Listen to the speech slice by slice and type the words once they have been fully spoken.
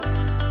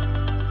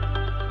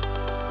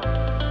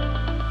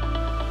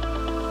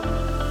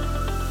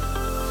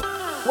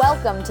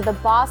Welcome to the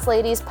Boss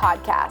Ladies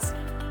Podcast.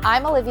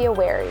 I'm Olivia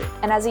Wary,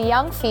 and as a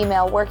young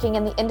female working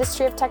in the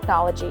industry of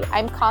technology,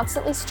 I'm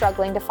constantly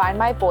struggling to find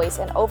my voice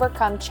and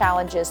overcome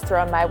challenges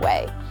thrown my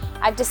way.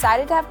 I've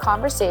decided to have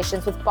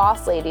conversations with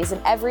boss ladies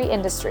in every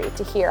industry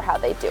to hear how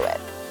they do it.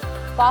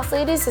 Boss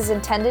Ladies is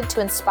intended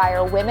to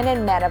inspire women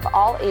and men of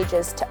all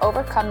ages to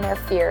overcome their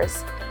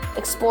fears,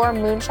 explore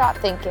moonshot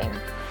thinking,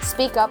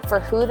 speak up for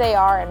who they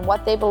are and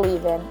what they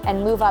believe in,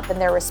 and move up in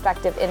their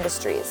respective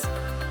industries.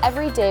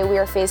 Every day we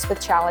are faced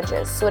with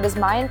challenges, so it is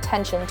my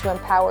intention to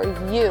empower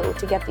you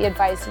to get the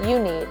advice you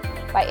need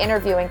by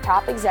interviewing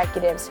top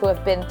executives who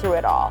have been through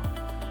it all.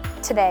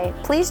 Today,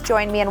 please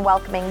join me in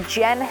welcoming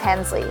Jen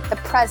Hensley, the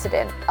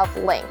president of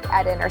Link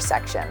at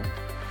Intersection.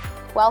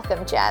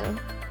 Welcome, Jen.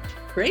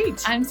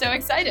 Great. I'm so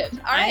excited.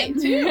 All right. I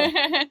am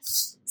too.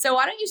 So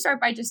why don't you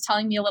start by just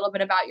telling me a little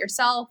bit about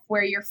yourself,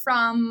 where you're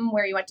from,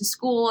 where you went to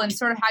school, and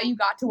sort of how you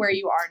got to where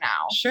you are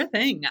now. Sure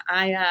thing.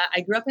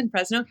 I grew up in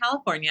Fresno,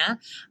 California.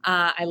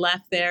 I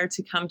left there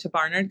to come to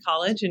Barnard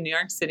College in New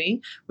York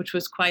City, which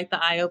was quite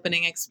the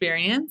eye-opening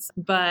experience.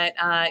 But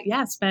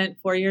spent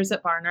 4 years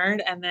at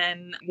Barnard and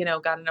then,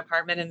 got an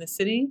apartment in the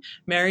city,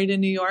 married a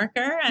New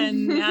Yorker,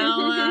 and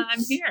now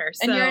I'm here.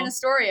 And you're in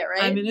Astoria,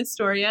 right? I'm in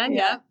Astoria,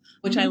 yep.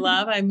 Which I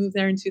love. I moved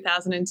there in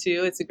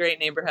 2002. It's a great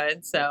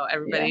neighborhood. So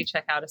everybody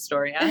check out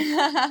Astoria.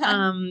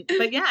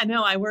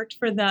 I worked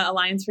for the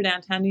Alliance for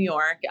Downtown New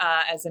York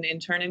as an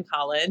intern in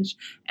college,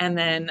 and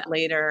then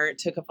later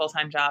took a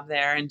full-time job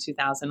there in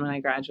 2000 when I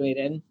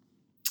graduated.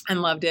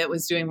 And loved it.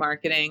 Was doing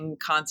marketing,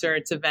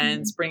 concerts,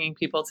 events, bringing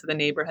people to the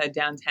neighborhood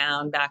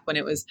downtown back when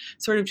it was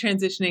sort of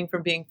transitioning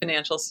from being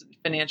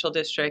financial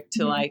district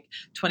to like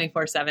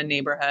 24/7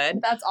 neighborhood.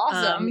 That's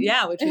awesome.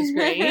 Which was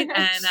great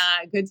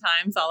and good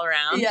times all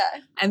around.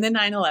 Yeah. And then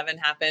 9/11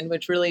 happened,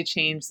 which really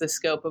changed the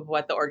scope of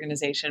what the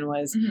organization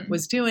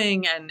was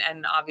doing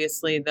and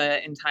obviously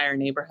the entire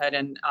neighborhood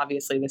and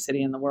obviously the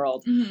city and the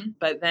world.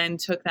 But then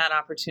took that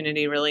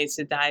opportunity really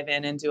to dive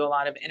in and do a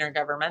lot of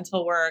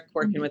intergovernmental work,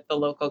 working with the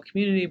local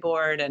community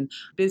board and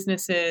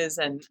businesses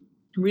and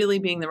really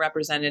being the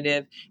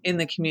representative in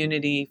the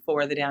community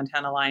for the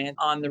Downtown Alliance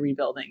on the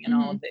rebuilding and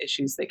all of the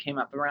issues that came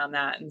up around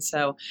that. And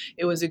so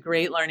it was a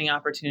great learning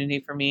opportunity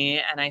for me.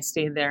 And I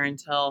stayed there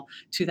until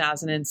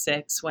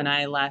 2006 when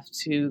I left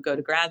to go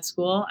to grad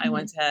school. I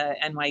went to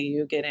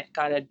NYU,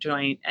 got a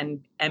joint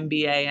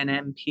MBA and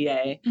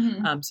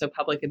MPA, so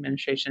public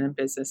administration and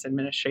business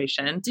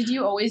administration. Did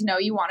you always know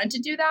you wanted to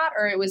do that,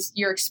 or it was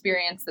your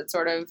experience that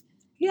sort of...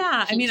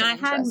 Yeah, I mean, I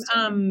had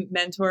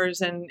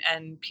mentors and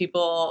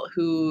people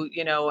who,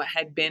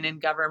 had been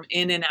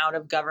in and out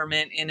of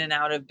government, in and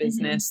out of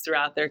business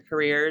throughout their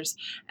careers.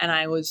 And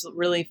I was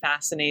really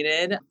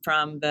fascinated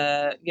from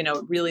the,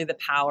 really the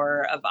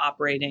power of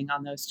operating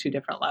on those two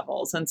different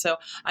levels. And so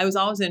I was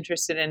always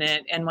interested in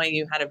it.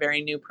 NYU had a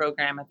very new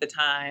program at the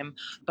time,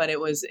 but it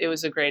was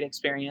a great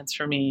experience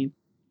for me.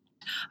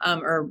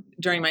 Or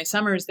during my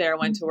summers there, I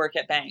went to work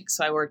at banks.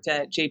 So I worked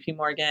at JP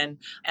Morgan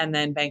and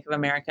then Bank of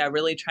America,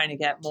 really trying to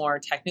get more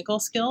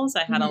technical skills.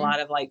 I had a lot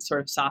of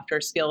sort of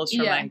softer skills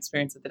from my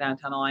experience at the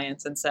Downtown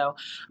Alliance. And so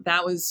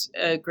that was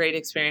a great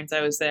experience.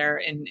 I was there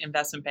in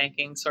investment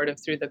banking sort of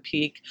through the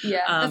peak.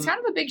 Yeah, that's kind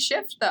of a big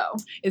shift though.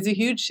 It's a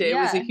huge shift.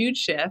 Yeah. It was a huge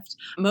shift,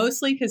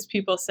 mostly because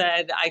people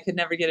said I could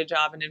never get a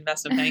job in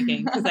investment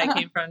banking because I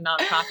came from a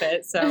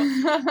nonprofit. So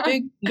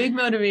big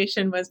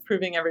motivation was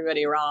proving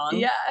everybody wrong.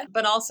 Yeah.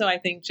 But also I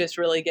think just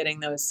really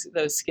getting those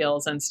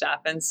skills and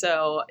stuff. And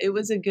so it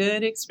was a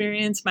good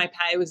experience.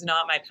 It was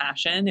not my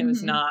passion. It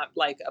was not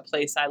like a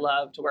place I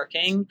loved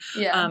working.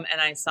 Yeah.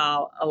 And I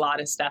saw a lot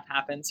of stuff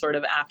happen sort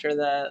of after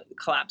the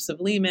collapse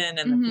of Lehman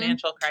and the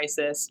financial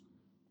crisis.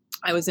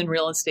 I was in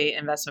real estate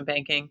investment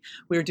banking.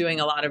 We were doing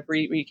a lot of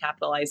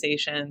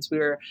recapitalizations. We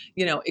were,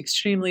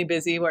 extremely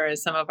busy,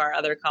 whereas some of our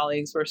other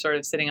colleagues were sort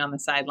of sitting on the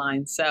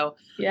sidelines. So,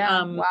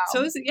 wow. So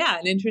it was,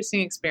 an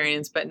interesting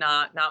experience, but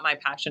not my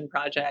passion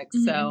project.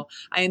 So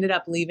I ended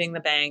up leaving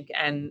the bank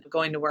and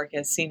going to work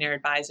as senior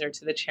advisor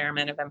to the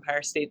chairman of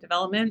Empire State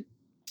Development,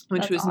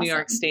 which was New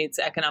York State's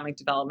economic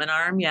development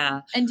arm.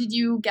 Yeah. And did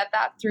you get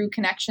that through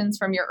connections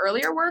from your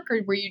earlier work,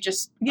 or were you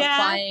just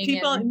applying?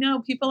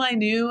 People I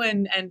knew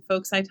and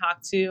folks I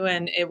talked to,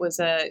 and it was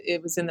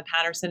in the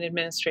Patterson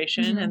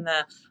administration, and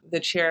the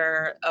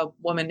chair, a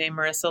woman named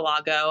Marissa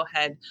Lago,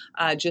 had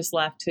just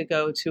left to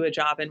go to a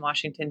job in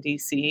Washington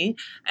D.C.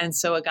 And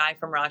so a guy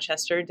from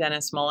Rochester,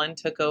 Dennis Mullen,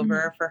 took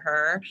over for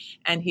her,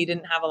 and he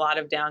didn't have a lot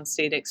of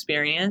downstate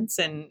experience,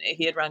 and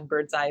he had run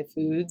Bird's Eye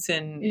Foods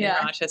in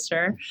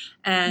Rochester.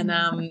 And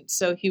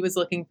so he was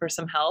looking for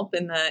some help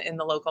in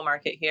the local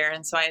market here.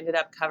 And so I ended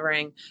up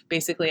covering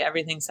basically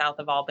everything south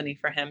of Albany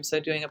for him. So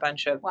doing a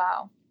bunch of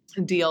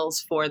deals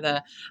for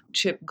the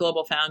chip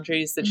Global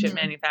Foundries, the chip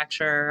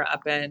manufacturer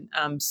up in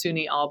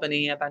SUNY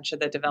Albany, a bunch of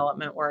the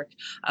development work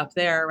up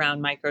there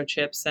around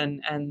microchips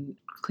and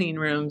clean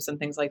rooms and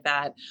things like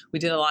that. We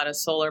did a lot of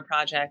solar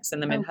projects in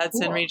the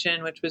Mid-Hudson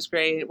region, which was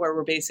great, where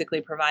we're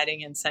basically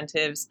providing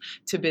incentives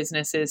to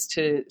businesses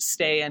to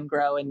stay and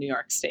grow in New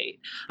York State.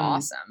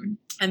 Awesome.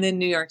 And then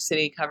New York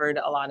City covered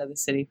a lot of the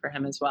city for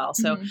him as well.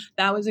 So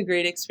that was a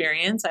great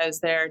experience. I was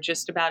there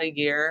just about a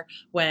year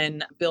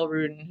when Bill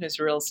Rudin, who's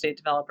a real estate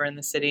developer in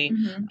the city,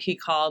 he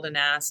called and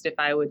asked if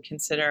I would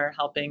consider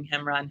helping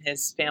him run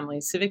his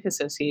family's civic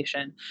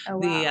association,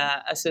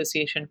 the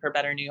Association for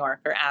Better New York,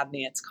 or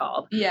ABNY it's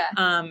called. Yeah.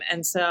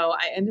 And so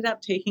I ended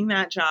up taking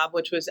that job,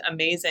 which was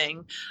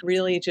amazing,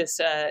 really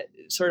just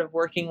sort of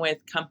working with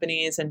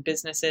companies and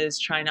businesses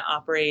trying to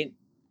operate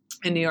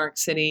in New York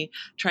City,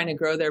 trying to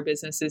grow their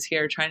businesses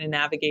here, trying to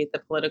navigate the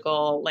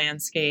political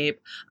landscape,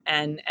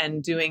 and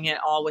doing it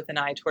all with an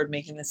eye toward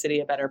making the city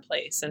a better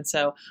place. And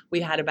so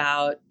we had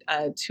about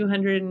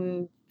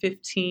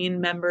 215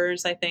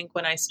 members, I think,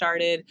 when I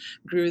started,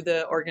 grew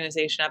the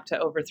organization up to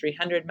over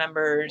 300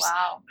 members.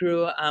 Wow.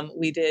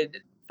 We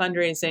did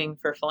fundraising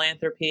for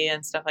philanthropy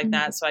and stuff like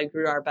that. So I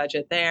grew our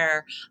budget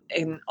there,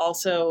 and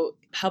also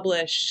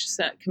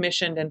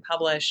commissioned and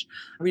published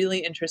a really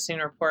interesting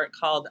report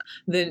called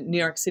The New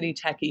York City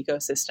Tech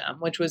Ecosystem,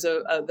 which was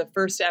the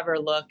first ever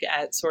look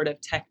at sort of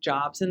tech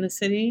jobs in the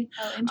city.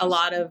 A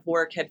lot of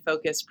work had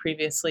focused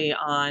previously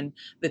on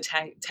the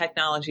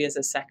technology as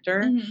a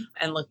sector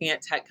and looking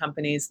at tech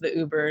companies, the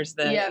Ubers,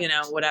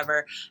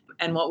 whatever.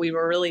 And what we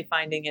were really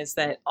finding is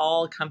that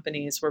all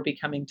companies were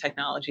becoming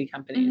technology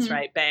companies,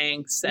 right?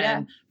 Banks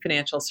and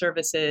financial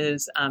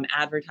services,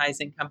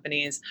 advertising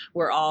companies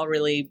were all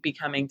really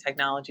becoming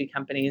technology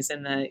companies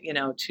in the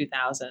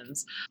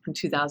 2000s, in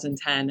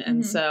 2010.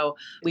 And so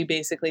we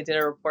basically did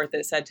a report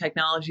that said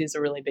technology is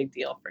a really big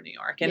deal for New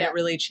York. And it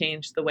really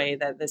changed the way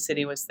that the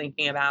city was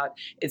thinking about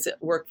its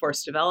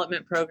workforce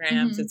development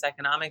programs, its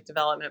economic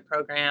development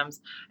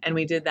programs. And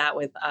we did that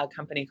with a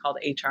company called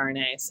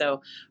HRNA.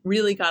 So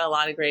really got a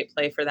lot of great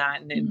play for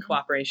that, and in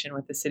cooperation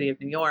with the city of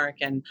New York.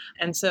 And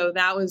so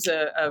that was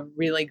a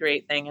really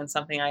great thing, and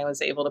something I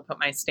was able to put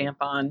my stamp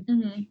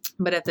on.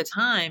 But at the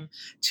time,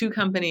 two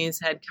companies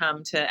had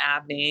come to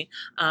ABNY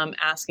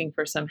asking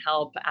for some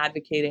help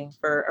advocating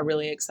for a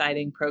really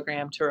exciting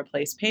program to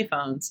replace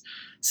payphones.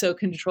 So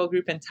Control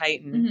Group and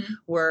Titan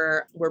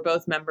were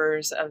both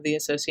members of the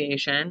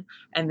association,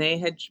 and they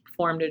had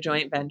formed a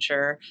joint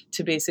venture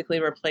to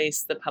basically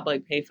replace the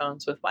public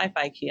payphones with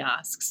Wi-Fi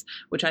kiosks,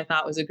 which I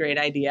thought was a great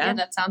idea. Yeah,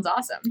 that sounds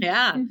awesome.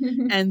 Yeah.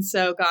 And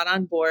so got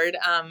on board,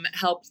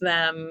 helped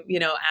them,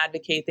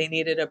 advocate. They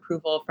needed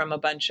approval from a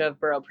bunch of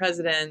borough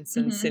presidents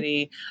and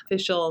city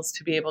officials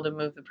to be able to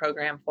move the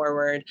program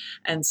forward.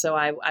 And so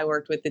I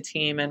worked with the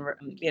team and,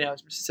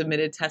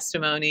 submitted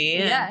testimony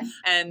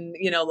and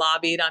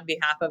lobbied on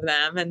behalf of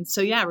them. And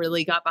so,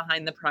 really got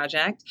behind the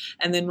project.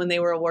 And then when they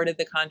were awarded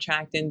the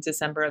contract in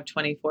December of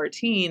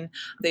 2014,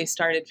 they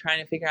started trying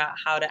to figure out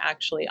how to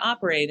actually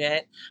operate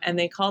it. And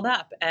they called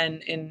up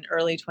and in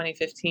early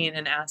 2015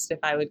 and asked if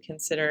I would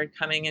consider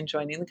coming and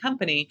joining the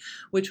company,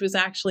 which was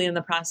actually in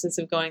the process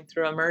of going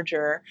through a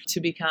merger to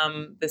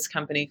become this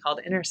company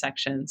called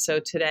Intersection. So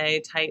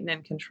today, Titan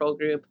and Control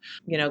Group,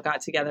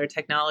 got together, a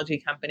technology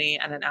company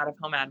and an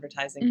out-of-home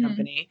advertising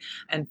company,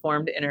 and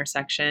formed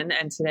Intersection.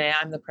 And today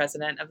I'm the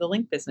president of the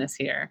Link business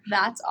here.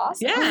 That's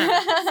awesome.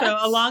 Yeah. So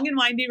a long and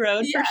windy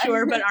road for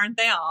sure, but aren't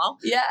they all?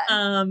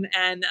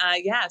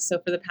 Yeah. So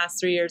for the past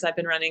 3 years, I've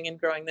been running and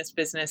growing this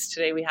business.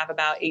 Today we have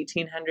about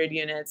 1,800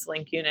 units,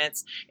 Link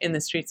units in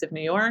the streets of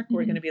New York.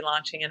 We're going to be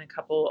launching in a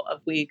couple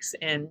of weeks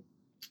in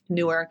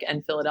Newark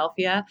and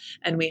Philadelphia.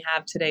 And we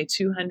have today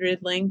 200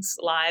 links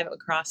live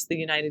across the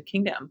United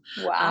Kingdom.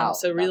 Wow.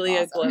 So really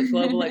awesome. a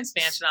global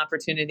expansion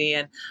opportunity.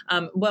 And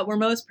what we're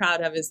most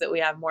proud of is that we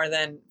have more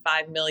than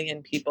 5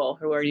 million people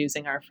who are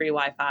using our free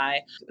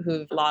Wi-Fi,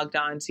 who've logged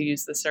on to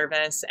use the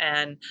service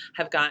and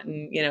have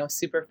gotten,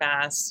 super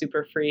fast,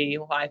 super free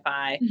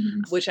Wi-Fi,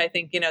 which I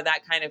think, that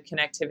kind of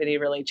connectivity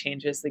really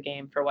changes the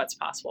game for what's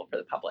possible for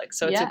the public.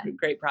 So it's a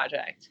great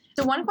project.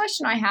 So one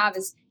question I have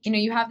is,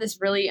 you have this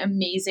really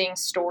amazing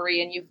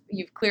story, and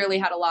you've clearly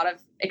had a lot of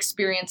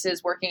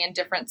experiences working in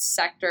different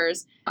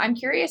sectors. I'm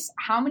curious,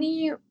 how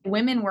many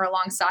women were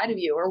alongside of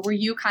you, or were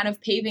you kind of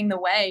paving the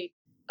way?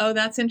 Oh,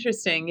 that's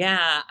interesting.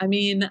 Yeah. I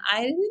mean,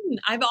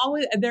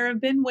 there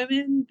have been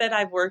women that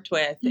I've worked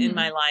with in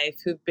my life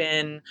who've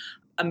been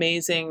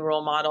amazing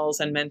role models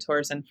and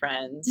mentors and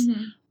friends.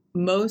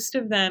 Most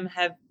of them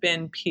have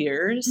been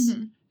peers.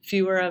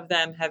 Fewer of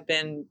them have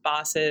been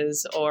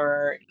bosses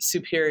or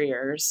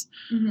superiors.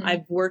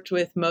 I've worked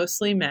with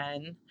mostly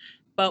men,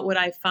 but what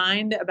I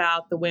find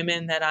about the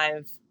women that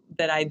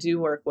I do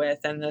work with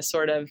and the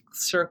sort of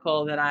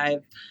circle that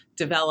I've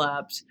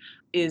developed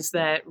is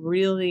that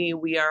really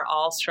we are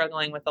all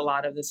struggling with a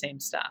lot of the same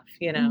stuff,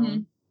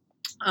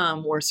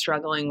 We're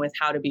struggling with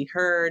how to be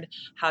heard,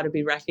 how to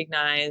be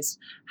recognized,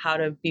 how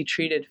to be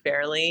treated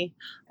fairly.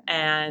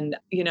 And,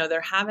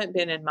 there haven't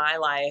been in my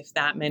life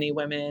that many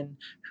women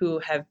who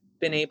have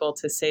been able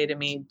to say to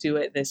me, do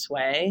it this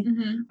way.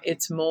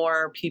 It's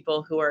more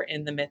people who are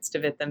in the midst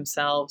of it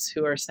themselves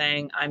who are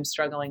saying, I'm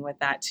struggling with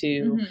that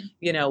too.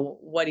 You know,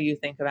 what do you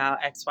think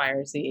about X, Y,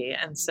 or Z?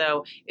 And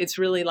so it's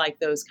really like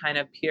those kind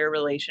of peer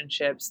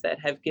relationships that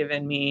have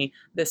given me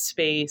the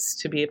space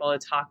to be able to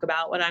talk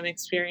about what I'm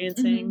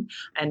experiencing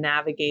and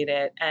navigate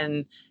it.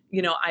 And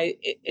you know,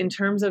 in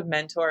terms of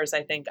mentors,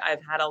 I think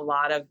I've had a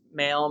lot of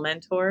male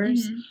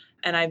mentors,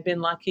 and I've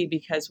been lucky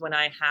because when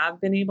I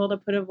have been able to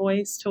put a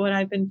voice to what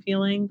I've been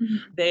feeling,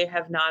 they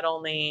have not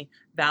only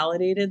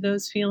validated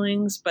those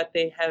feelings, but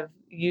they have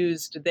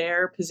used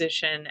their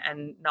position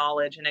and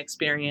knowledge and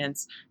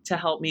experience to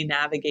help me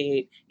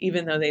navigate,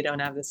 even though they don't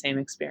have the same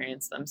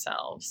experience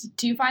themselves.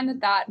 Do you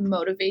find that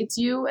motivates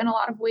you in a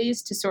lot of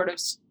ways to sort of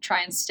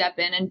try and step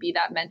in and be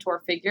that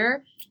mentor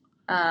figure?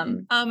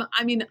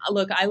 I mean,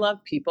 look, I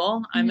love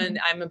people. I'm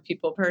a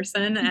people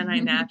person, and I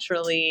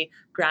naturally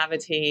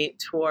gravitate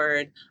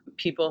toward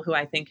people who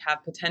I think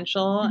have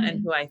potential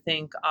and who I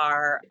think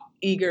are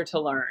eager to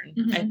learn,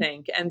 I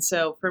think. And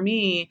so for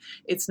me,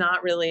 it's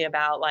not really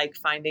about like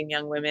finding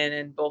young women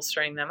and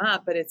bolstering them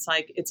up, but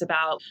it's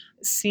about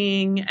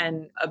seeing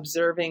and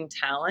observing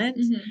talent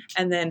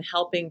and then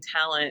helping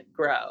talent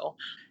grow.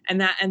 And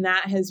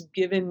that has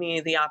given me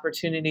the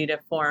opportunity to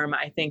form,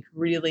 I think,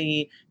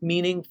 really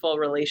meaningful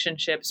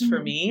relationships for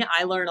me.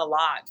 I learn a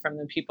lot from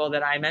the people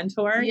that I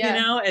mentor, you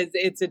know,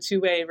 it's a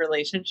two-way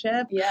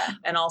relationship.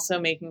 And also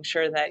making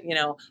sure that, you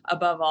know,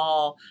 above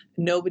all,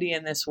 nobody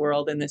in this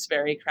world, in this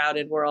very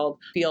crowded world,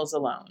 feels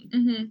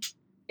alone.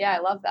 Yeah, I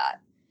love that.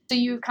 So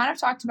you kind of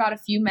talked about a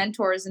few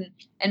mentors,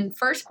 and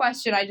first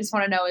question I just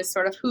want to know is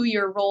sort of who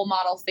your role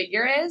model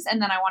figure is,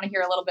 and then I want to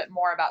hear a little bit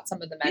more about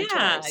some of the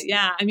mentors.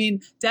 Yeah. I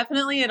mean,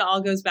 definitely it all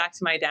goes back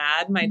to my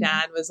dad. My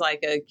dad was like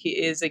a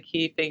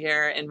key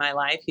figure in my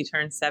life. He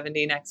turns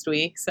 70 next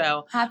week,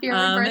 so happy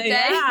early birthday.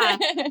 Yeah.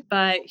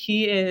 But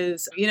he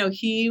is, you know,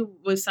 he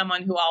was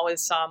someone who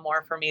always saw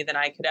more for me than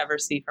I could ever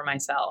see for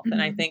myself.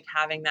 And I think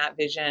having that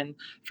vision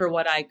for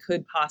what I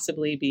could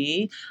possibly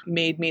be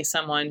made me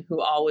someone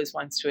who always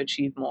wants to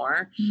achieve more.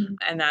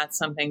 And that's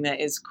something that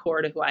is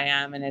core to who I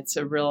am. And it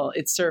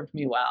served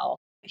me well.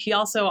 He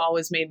also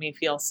always made me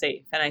feel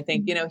safe. And I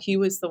think, you know, he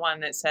was the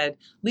one that said,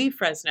 leave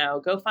Fresno,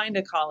 go find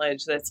a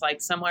college that's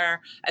like somewhere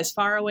as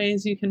far away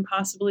as you can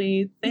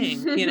possibly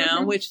think, you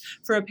know, which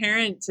for a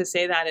parent to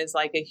say that is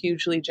like a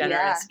hugely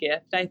generous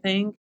gift, I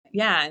think.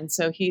 Yeah. And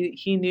so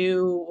he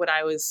knew what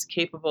I was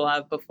capable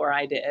of before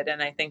I did.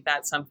 And I think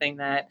that's something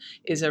that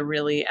is a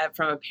really,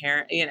 from a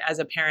parent, you know, as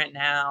a parent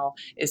now,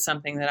 is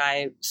something that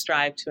I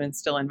strive to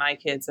instill in my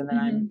kids and that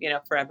I'm, you know,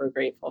 forever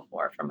grateful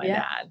for from my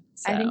dad.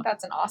 So, I think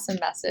that's an awesome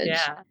message.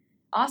 Yeah.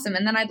 Awesome.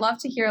 And then I'd love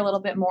to hear a little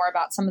bit more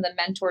about some of the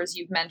mentors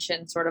you've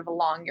mentioned sort of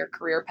along your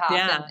career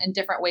path and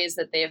different ways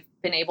that they've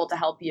been able to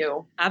help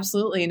you.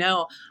 Absolutely.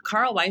 No.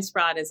 Carl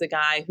Weisbrod is a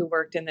guy who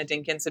worked in the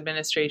Dinkins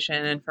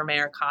administration and for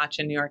Mayor Koch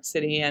in New York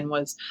City and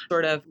was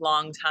sort of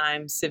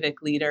longtime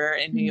civic leader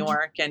in New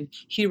York. And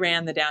he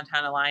ran the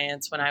Downtown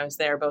Alliance when I was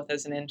there, both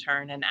as an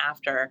intern and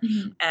after.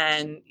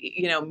 And,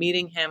 you know,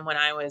 meeting him when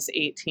I was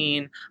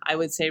 18, I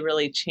would say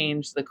really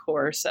changed the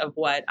course of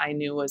what I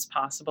knew was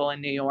possible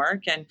in New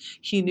York. And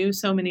he knew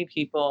so many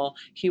people.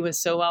 He was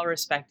so well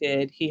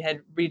respected. He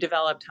had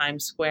redeveloped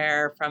Times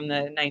Square from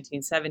the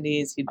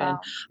 1970s. He'd been,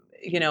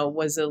 you know,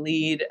 was a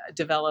lead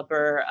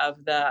developer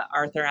of the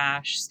Arthur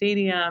Ashe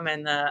Stadium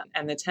and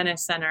the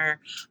tennis center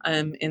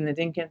in the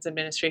Dinkins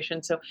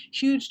administration. So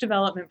huge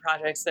development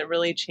projects that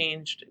really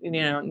changed, you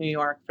know, New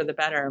York for the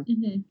better.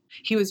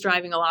 He was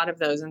driving a lot of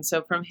those. And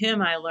so from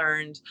him, I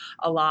learned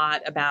a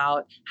lot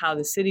about how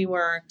the city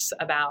works,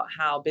 about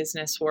how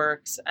business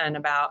works, and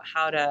about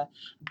how to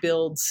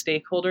build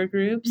stakeholder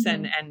groups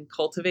and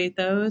cultivate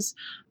those.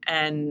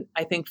 And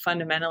I think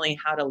fundamentally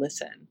how to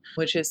listen,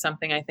 which is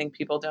something I think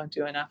people don't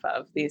do enough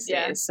of these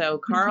days. So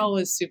Carl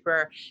was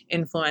super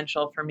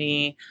influential for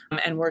me,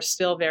 and we're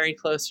still very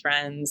close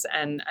friends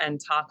and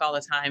talk all the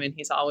time. And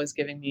he's always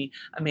giving me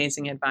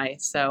amazing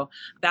advice. So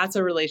that's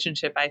a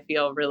relationship I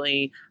feel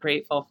really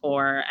grateful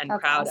for and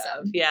proud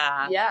of.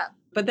 Yeah.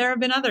 But there have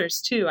been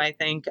others too. I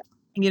think,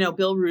 you know,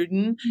 Bill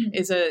Rudin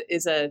is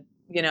a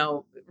you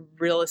know,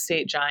 real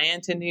estate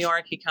giant in New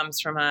York. He comes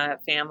from a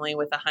family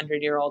with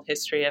 100-year-old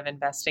history of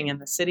investing in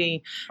the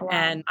city.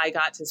 And I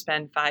got to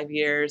spend 5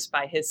 years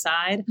by his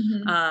side.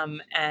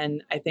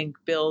 And I think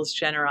Bill's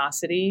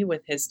generosity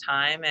with his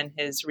time and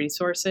his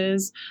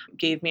resources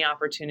gave me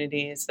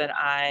opportunities that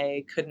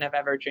I couldn't have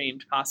ever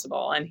dreamed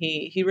possible. And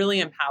he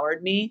really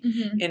empowered me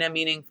in a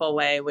meaningful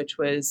way, which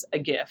was a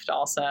gift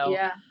also.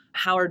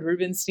 Howard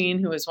Rubenstein,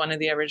 who was one of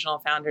the original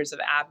founders of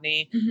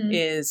Abney,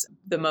 is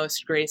the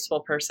most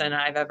graceful person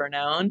I've ever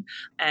known.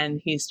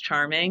 And he's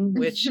charming,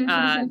 which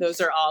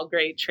those are all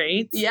great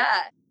traits.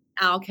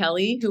 Al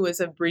Kelly, who was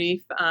a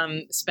brief,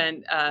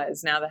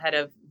 is now the head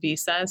of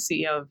Visa,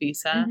 CEO of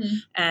Visa,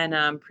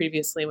 and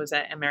previously was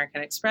at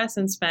American Express,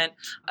 and spent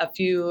a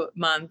few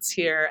months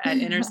here at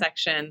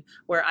Intersection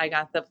where I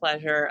got the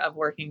pleasure of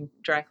working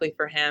directly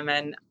for him.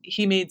 And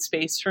he made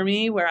space for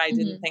me where I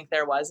didn't think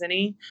there was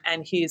any.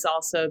 And he's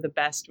also the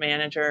best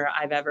manager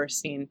I've ever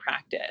seen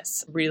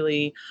practice,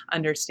 really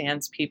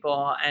understands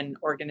people and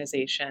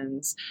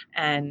organizations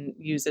and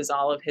uses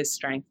all of his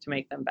strength to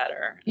make them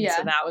better. And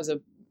so that was a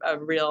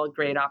real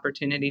great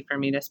opportunity for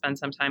me to spend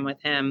some time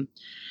with him.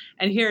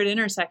 And here at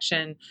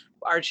Intersection,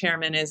 our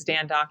chairman is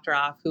Dan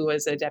Doctoroff, who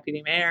was a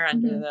deputy mayor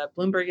under the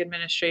Bloomberg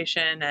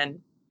administration and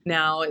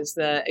now is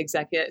the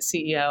executive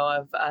CEO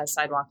of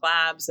Sidewalk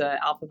Labs, an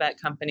Alphabet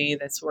company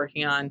that's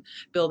working on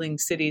building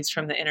cities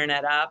from the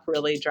internet up,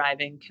 really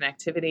driving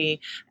connectivity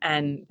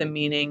and the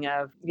meaning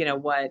of,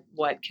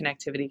 what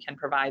connectivity can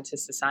provide to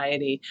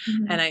society.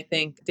 And I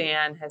think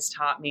Dan has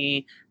taught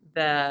me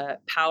the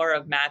power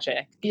of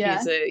magic.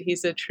 Yeah.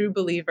 He's a true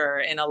believer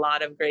in a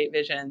lot of great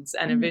visions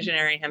and a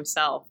visionary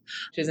himself,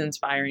 which is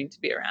inspiring to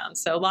be around.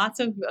 So lots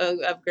of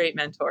great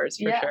mentors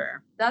for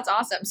sure. That's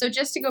awesome. So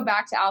just to go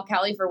back to Al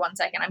Kelly for 1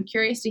 second, I'm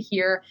curious to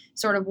hear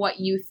sort of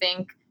what you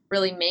think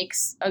really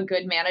makes a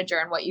good manager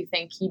and what you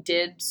think he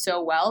did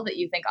so well that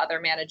you think other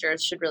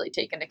managers should really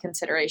take into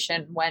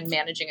consideration when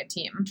managing a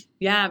team.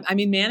 Yeah. I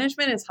mean,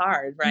 management is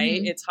hard,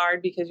 right? It's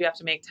hard because you have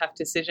to make tough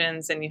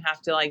decisions and you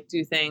have to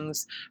do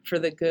things for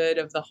the good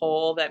of the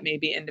whole that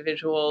maybe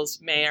individuals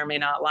may or may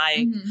not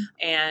like.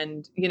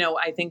 And,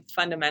 I think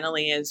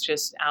fundamentally is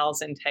just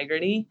Al's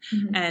integrity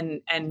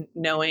and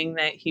knowing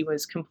that he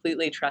was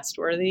completely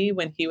trustworthy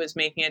when he was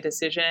making a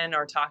decision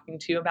or talking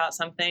to you about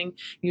something.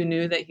 You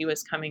knew that he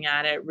was coming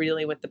at it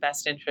really with the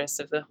best interests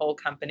of the whole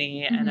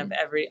company and of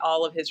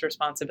all of his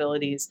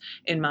responsibilities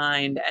in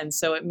mind. And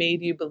so it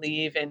made you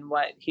believe in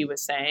what he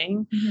was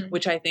saying,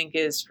 which I think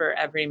is for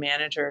every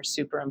manager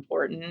super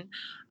important.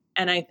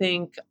 And I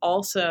think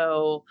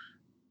also,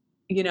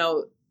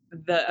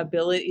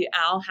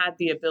 Al had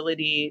the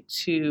ability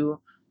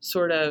to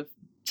sort of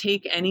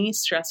take any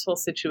stressful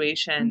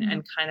situation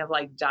and kind of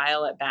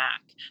dial it back,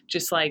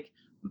 just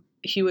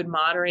he would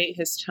moderate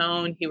his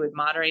tone. He would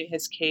moderate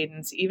his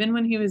cadence, even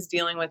when he was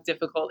dealing with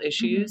difficult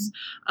issues.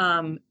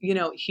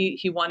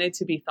 He wanted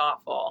to be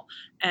thoughtful,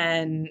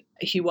 and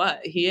he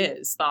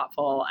is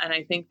thoughtful. And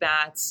I think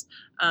that's,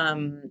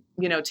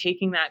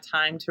 taking that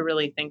time to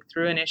really think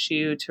through an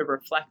issue, to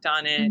reflect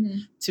on it,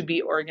 to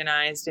be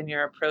organized in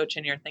your approach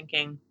and your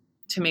thinking,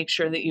 to make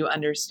sure that you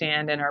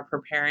understand and are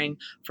preparing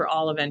for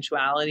all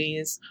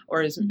eventualities,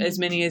 or as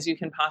many as you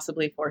can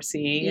possibly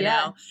foresee, you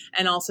know,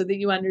 and also that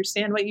you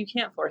understand what you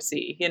can't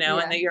foresee, and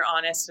that you're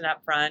honest and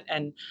upfront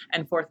and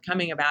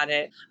forthcoming about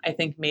it, I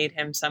think made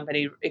him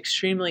somebody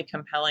extremely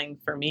compelling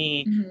for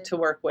me to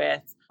work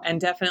with. And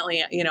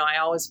definitely, I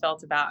always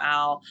felt about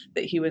Al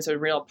that he was a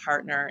real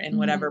partner in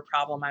whatever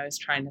problem I was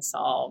trying to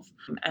solve.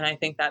 And I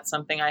think that's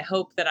something I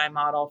hope that I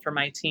model for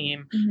my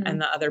team and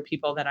the other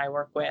people that I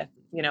work with,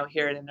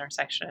 here at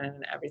Intersection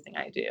and everything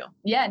I do.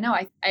 Yeah, no,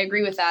 I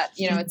agree with that.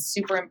 It's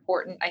super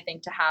important, I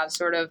think, to have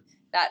sort of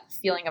that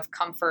feeling of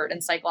comfort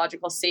and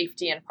psychological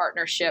safety and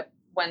partnership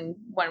when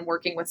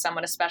working with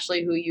someone,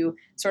 especially who you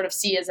sort of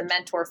see as a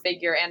mentor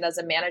figure and as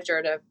a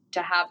manager,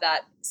 to have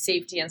that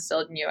safety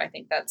instilled in you. I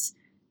think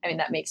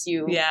that makes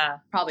you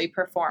probably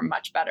perform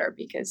much better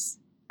because,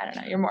 I don't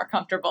know, you're more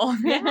comfortable.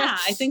 Yeah,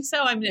 I think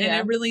so. And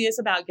it really is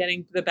about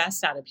getting the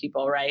best out of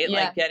people, right?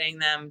 Yeah. Getting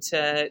them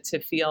to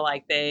feel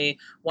like they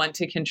want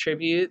to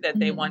contribute, that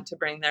they want to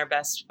bring their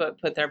best foot,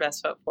 put their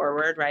best foot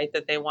forward, right?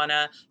 That they want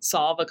to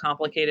solve a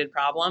complicated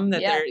problem,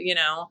 that they're,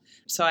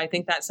 so I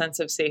think that sense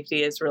of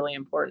safety is really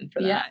important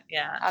for that.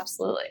 Yeah,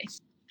 absolutely.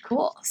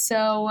 Cool.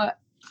 So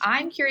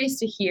I'm curious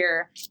to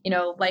hear,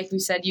 like we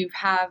said, you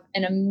have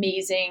an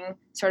amazing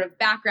sort of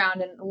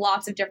background and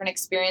lots of different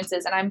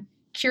experiences. And I'm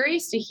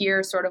curious to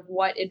hear sort of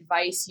what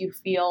advice you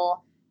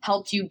feel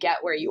helped you get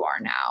where you are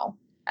now.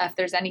 If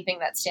there's anything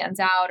that stands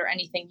out or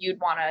anything you'd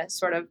want to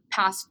sort of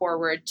pass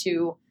forward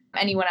to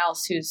anyone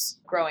else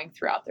who's growing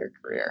throughout their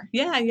career.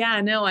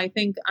 Yeah. No, I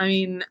think,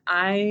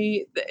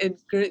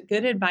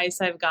 good advice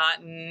I've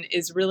gotten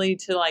is really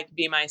to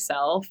be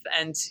myself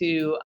and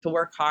to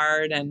work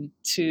hard and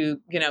to,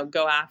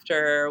 go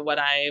after what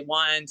I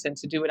want and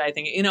to do what I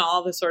think,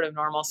 all the sort of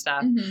normal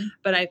stuff.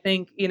 But I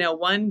think,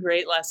 one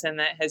great lesson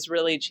that has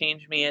really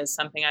changed me is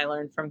something I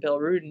learned from Bill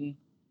Rudin,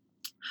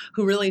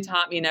 who really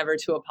taught me never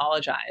to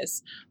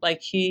apologize.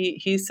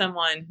 He's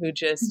someone who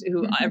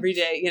every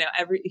day,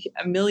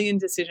 a million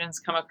decisions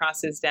come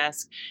across his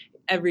desk.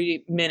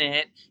 Every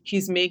minute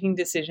he's making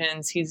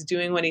decisions, he's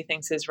doing what he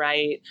thinks is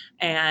right,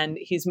 and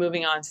he's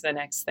moving on to the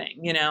next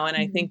thing, and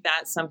I think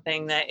that's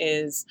something that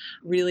is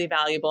really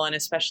valuable. And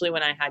especially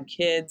when I had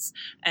kids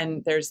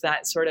and there's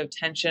that sort of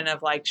tension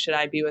of should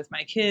I be with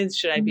my kids?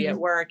 Should I be at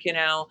work?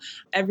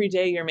 Every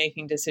day you're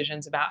making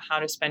decisions about how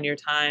to spend your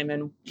time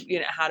and,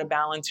 how to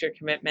balance your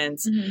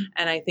commitments.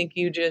 And I think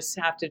you just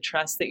have to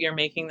trust that you're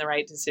making the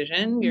right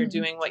decision. You're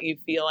doing what you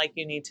feel like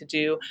you need to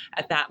do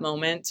at that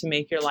moment to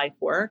make your life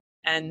work.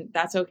 And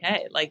that's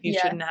okay. You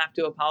shouldn't have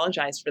to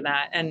apologize for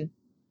that. And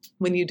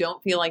when you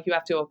don't feel like you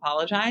have to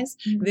apologize,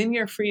 then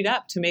you're freed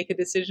up to make a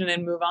decision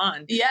and move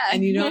on. Yeah.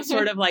 And you don't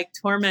sort of like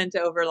torment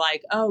over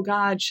like, oh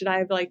God, should I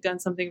have like done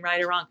something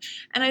right or wrong?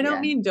 And I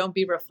don't mean don't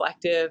be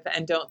reflective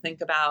and don't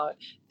think about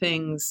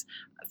things,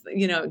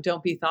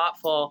 don't be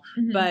thoughtful,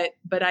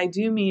 but I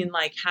do mean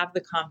like have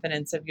the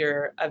confidence of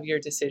your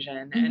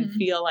decision and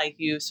feel like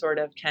you sort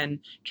of can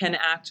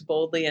act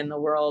boldly in the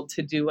world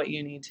to do what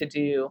you need to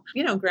do,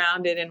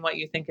 grounded in what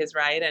you think is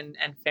right and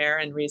fair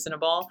and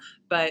reasonable,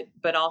 but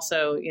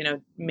also,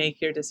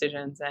 make your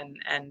decisions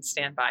and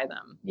stand by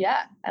them.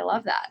 Yeah, I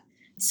love that.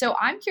 So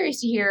I'm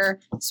curious to hear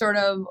sort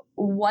of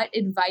what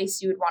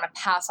advice you would want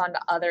to pass on to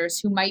others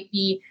who might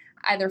be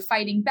either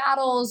fighting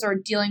battles or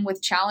dealing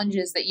with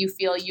challenges that you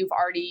feel you've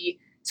already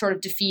sort of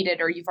defeated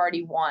or you've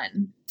already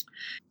won.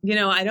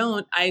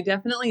 I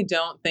definitely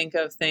don't think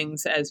of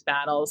things as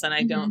battles, and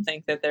I don't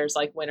think that there's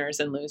like winners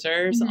and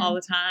losers all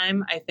the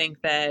time. I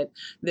think that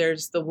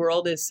the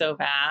world is so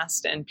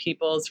vast and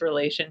people's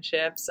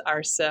relationships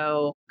are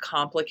so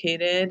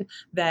complicated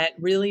that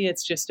really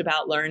it's just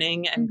about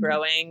learning and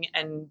growing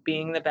and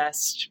being the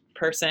best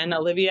person,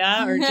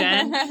 Olivia or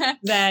Jen,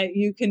 that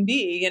you can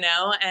be,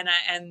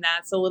 and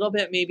that's a little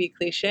bit maybe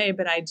cliche,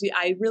 but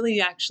I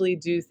really actually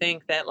do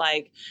think that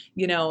like,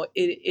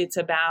 it's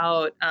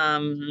about,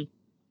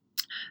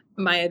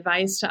 my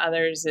advice to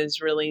others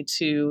is really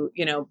to,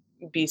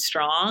 be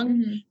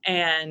strong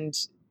and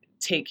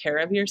take care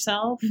of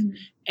yourself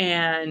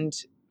and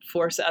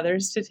force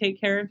others to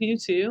take care of you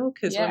too,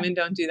 because women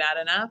don't do that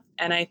enough.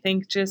 And I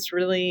think just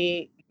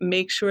really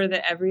make sure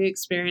that every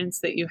experience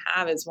that you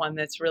have is one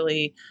that's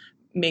really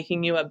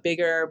making you a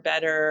bigger,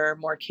 better,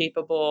 more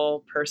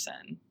capable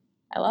person.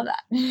 I love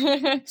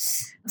that.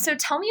 So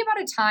tell me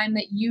about a time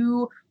that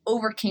you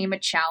overcame a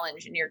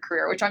challenge in your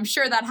career, which I'm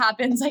sure that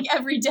happens like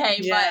every day,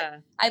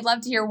 but I'd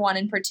love to hear one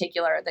in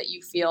particular that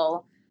you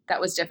feel that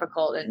was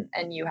difficult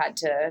and you had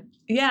to.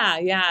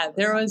 Yeah.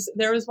 There was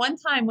one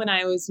time when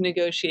I was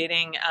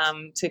negotiating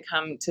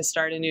to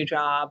start a new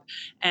job,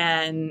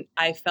 and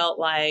I felt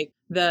like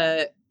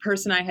the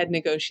person I had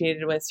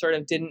negotiated with sort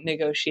of didn't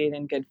negotiate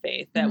in good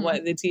faith, that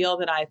what the deal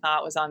that I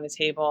thought was on the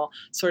table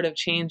sort of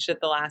changed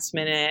at the last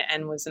minute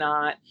and was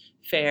not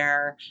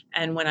fair.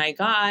 And when I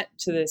got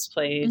to this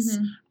place,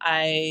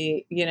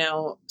 I,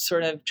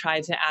 sort of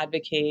tried to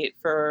advocate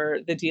for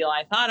the deal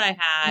I thought I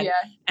had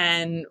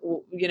and,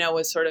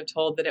 was sort of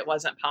told that it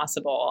wasn't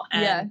possible.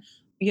 And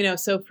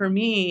so for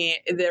me,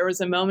 there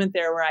was a moment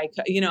there where I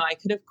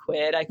could have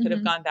quit. I could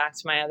have gone back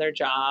to my other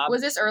job.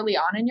 Was this early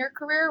on in your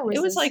career?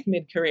 It was like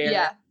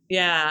mid-career.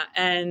 Yeah.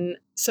 And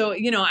so,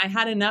 I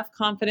had enough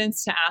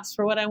confidence to ask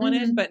for what I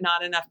wanted, but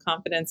not enough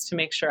confidence to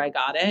make sure I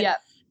got it. Yeah.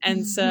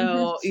 And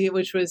so,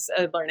 which was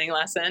a learning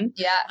lesson.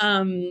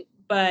 Yeah.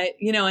 But,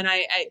 and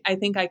I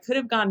think I could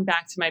have gone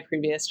back to my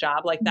previous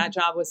job. Like that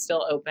job was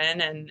still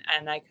open and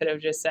I could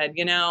have just said,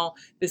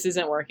 this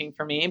isn't working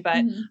for me.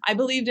 But I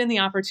believed in the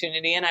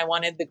opportunity and I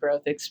wanted the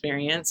growth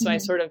experience. So I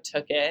sort of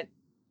took it.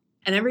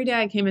 And every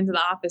day I came into the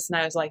office and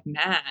I was like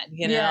mad,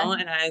 and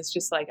I was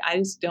just like, I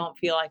just don't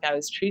feel like I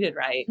was treated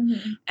right.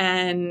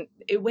 And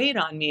it weighed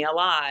on me a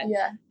lot.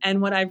 Yeah. And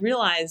what I've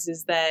realized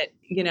is that,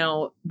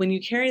 when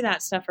you carry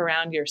that stuff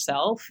around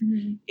yourself,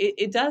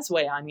 it does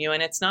weigh on you,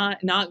 and it's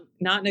not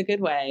in a good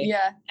way.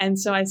 Yeah. And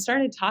so I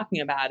started talking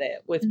about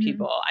it with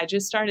people. I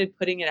just started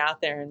putting it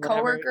out there and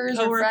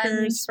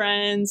coworkers,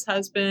 friends,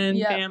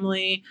 husband,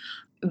 family,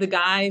 the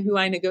guy who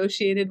I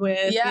negotiated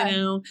with,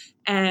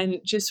 and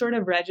just sort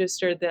of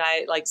registered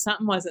that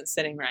something wasn't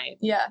sitting right.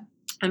 Yeah.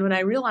 And what I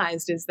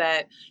realized is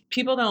that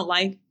people don't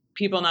like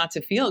people not to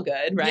feel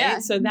good, right? Yeah.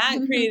 So that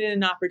created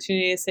an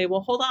opportunity to say,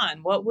 well, hold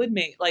on, what would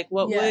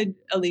would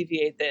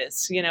alleviate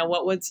this?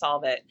 What would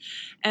solve it?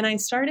 And I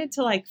started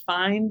to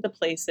find the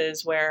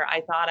places where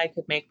I thought I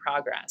could make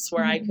progress,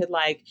 where I could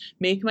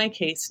make my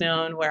case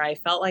known, where I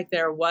felt like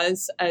there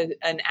was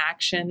an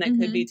action that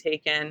could be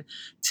taken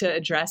to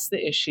address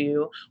the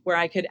issue, where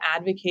I could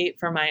advocate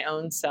for my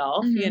own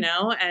self,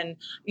 and,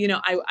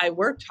 I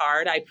worked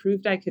hard. I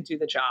proved I could do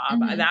the job.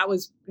 That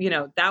was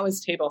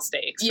table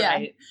stakes,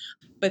 right?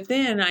 But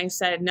then I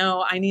said,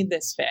 no, I need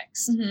this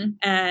fixed.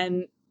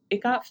 And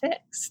it got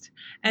fixed.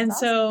 And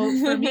so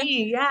for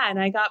me, and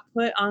I got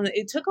put on,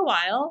 it took a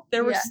while.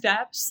 There were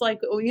steps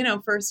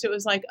first it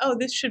was like, oh,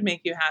 this should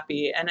make you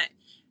happy. And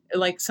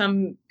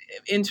some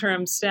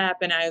interim step.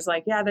 And I was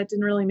like, that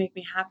didn't really make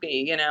me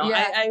happy.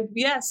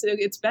 Yes,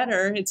 it's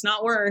better. It's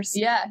not worse.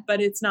 Yeah.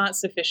 But it's not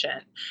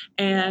sufficient.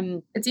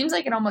 And it seems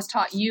like it almost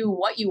taught you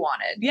what you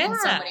wanted in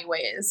so many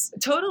ways.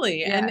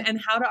 Totally. Yeah. And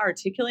how to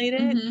articulate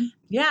it.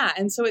 Yeah.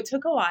 And so it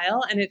took a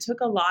while, and it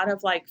took a lot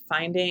of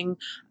finding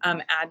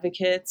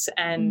advocates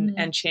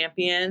and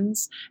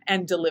champions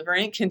and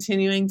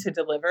continuing to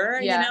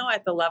deliver,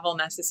 at the level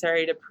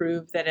necessary to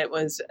prove that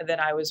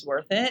I was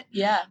worth it.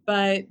 Yeah.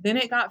 But then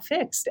it got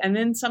fixed. And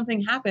then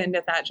something happened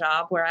at that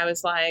job where I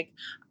was like,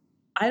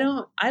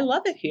 I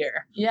love it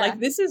here. Yeah.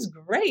 This is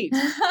great.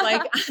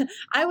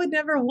 I would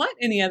never want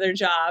any other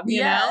job,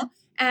 you know?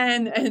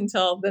 and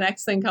until the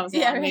next thing comes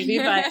along, maybe.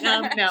 But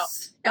no.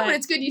 No, but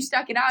it's good you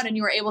stuck it out and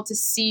you were able to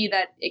see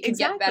that it could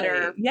get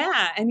better.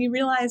 Yeah. And you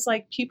realize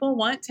like people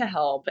want to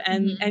help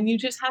and you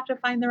just have to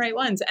find the right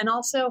ones. And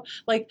also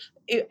like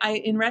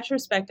in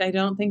retrospect, I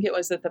don't think it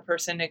was that the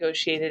person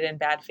negotiated in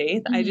bad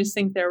faith. I just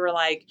think there were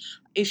like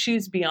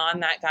issues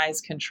beyond that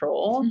guy's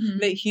control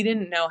that he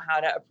didn't know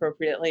how to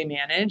appropriately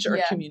manage or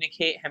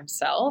communicate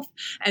himself.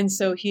 And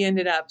so he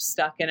ended up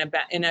stuck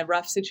in a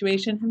rough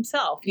situation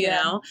himself, you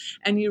know,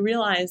 and you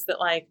realize that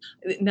like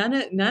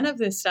none of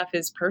this stuff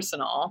is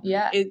personal.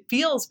 Yeah. It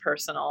feels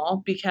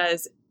personal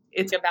because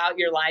it's about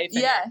your life.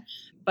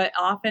 But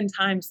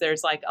oftentimes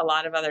there's like a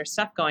lot of other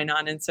stuff going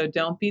on. And so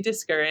don't be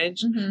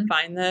discouraged,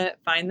 find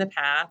the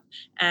path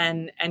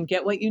and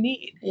get what you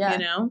need, you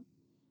know?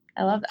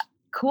 I love that.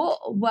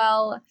 Cool.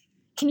 Well,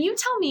 can you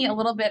tell me a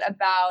little bit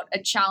about a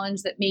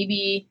challenge that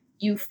maybe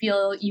you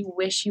feel you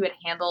wish you had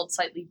handled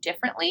slightly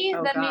differently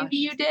maybe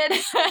you did?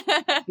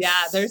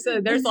 Yeah, there's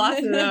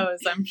lots of those,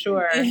 I'm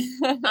sure.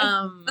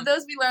 But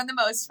those we learn the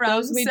most from.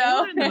 Those we do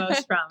learn the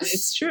most from.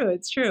 It's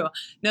true.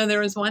 No, there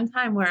was one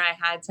time where I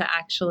had to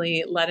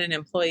actually let an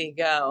employee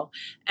go.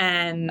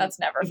 And that's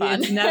never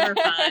fun. It's never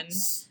fun.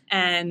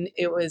 And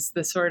it was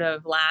the sort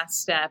of last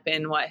step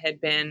in what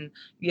had been,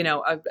 you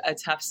know, a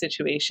tough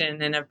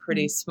situation in a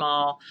pretty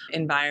small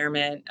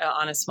environment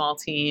on a small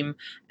team.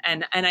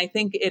 And I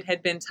think it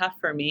had been tough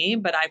for me,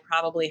 but I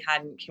probably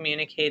hadn't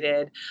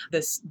communicated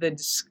the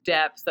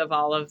depth of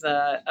all of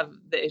the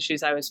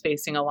issues I was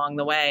facing along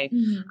the way.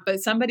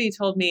 But somebody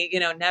told me, you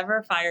know,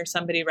 never fire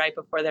somebody right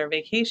before their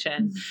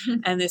vacation.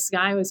 And this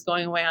guy was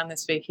going away on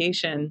this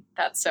vacation.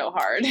 That's so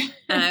hard.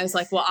 And I was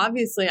like, well,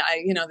 obviously,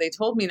 they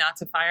told me not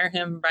to fire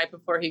him right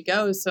before he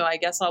goes, so I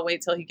guess I'll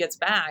wait till he gets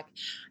back.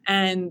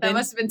 And that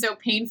must have been so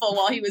painful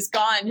while he was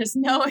gone, just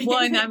knowing. Well,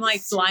 and I'm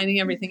like lining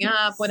everything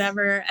up,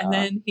 whatever. And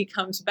then he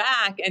comes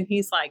back and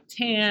he's like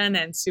tan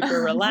and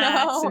super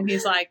relaxed. And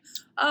he's like,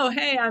 oh,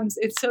 hey,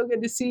 it's so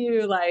good to see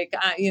you. Like,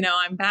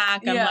 I'm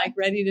back. I'm like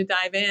ready to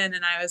dive in.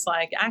 And I was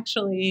like,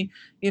 actually,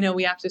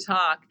 we have to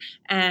talk.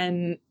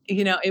 And,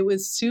 it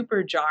was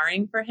super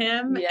jarring for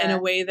him in a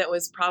way that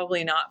was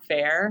probably not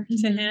fair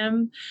to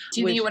him.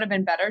 Do you think it would have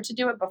been better to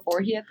do it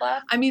before he had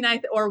left? I mean,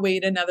 or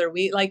wait another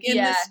week. Like in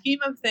the scheme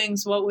of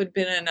things, what would have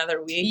been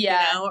another week,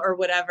 or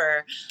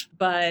whatever.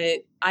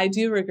 But I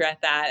do regret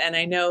that. And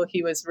I know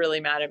he was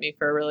really mad at me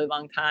for a really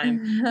long time.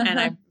 And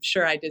I'm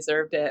sure I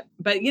deserved it.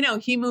 But,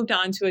 he moved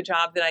on to a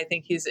job that I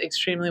think he's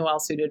extremely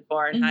well suited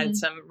for and had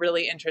some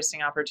really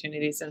interesting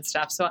opportunities and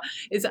stuff. So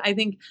I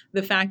think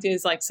the fact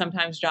is like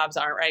sometimes jobs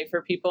aren't right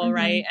for people,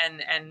 right?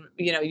 And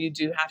you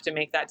do have to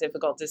make that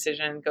difficult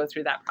decision, go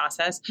through that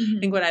process. I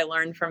think what I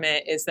learned from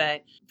it is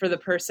that for the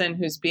person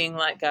who's being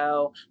let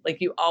go,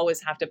 like you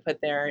always have to put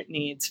their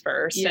needs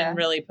first and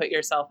really put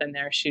yourself in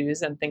their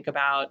shoes and think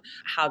about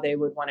how they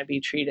would want to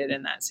be treated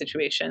in that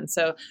situation.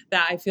 So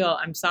that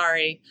I'm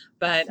sorry,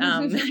 but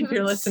if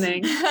you're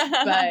listening,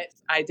 but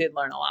I did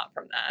learn a lot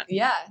from that.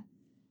 Yeah.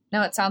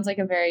 No, it sounds like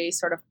a very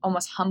sort of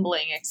almost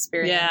humbling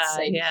experience.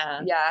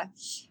 Yeah.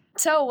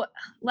 So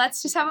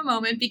let's just have a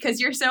moment because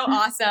you're so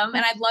awesome.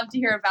 And I'd love to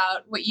hear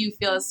about what you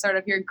feel is sort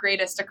of your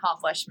greatest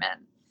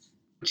accomplishment.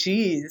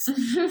 Jeez.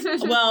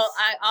 Well,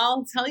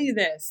 I'll tell you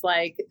this,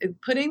 like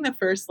putting the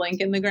first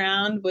link in the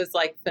ground was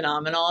like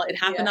phenomenal. It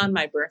happened on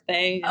my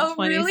birthday in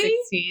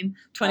 2016,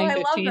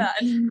 2015 I love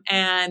that.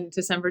 And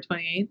December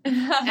 28th.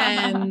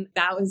 And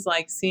that was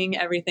like seeing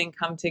everything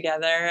come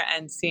together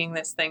and seeing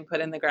this thing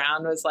put in the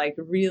ground was like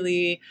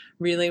really,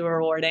 really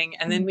rewarding.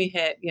 And then we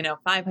hit,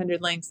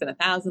 500 links and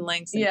 1,000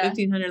 links and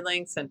 1,500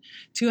 links and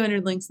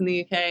 200 links in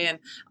the UK. And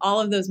all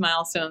of those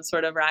milestones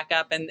sort of rack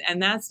up. And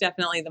that's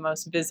definitely the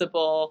most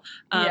visible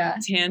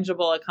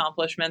tangible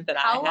accomplishment that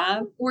I have. How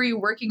long were you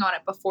working on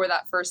it before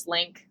that first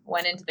link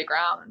went into the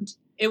ground?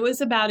 It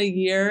was about a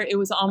year. It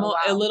was almost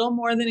a little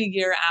more than a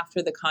year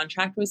after the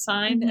contract was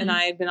signed. And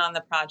I had been on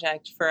the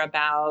project for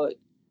about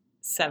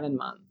 7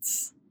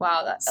 months.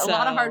 Wow, that's a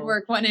lot of hard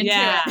work went into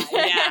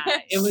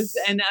it. It was,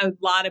 and a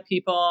lot of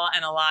people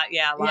and a lot of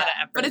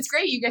effort. But it's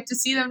great. You get to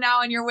see them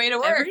now on your way to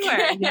work.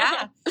 Everywhere.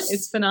 Yeah.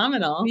 It's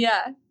phenomenal.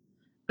 Yeah.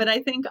 But I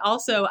think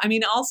also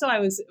I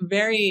was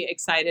very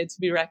excited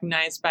to be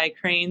recognized by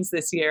Crain's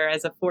this year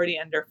as a 40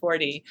 under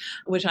 40,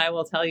 which I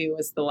will tell you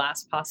was the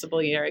last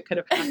possible year it could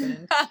have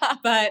happened.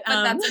 But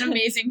that's an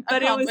amazing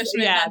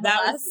accomplishment.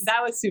 That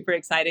was super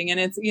exciting. And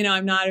it's,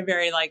 I'm not a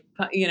very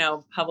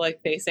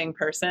public facing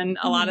person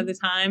a lot of the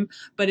time,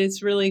 but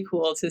it's really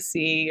cool to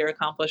see your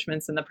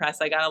accomplishments in the press.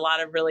 I got a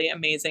lot of really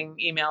amazing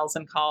emails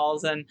and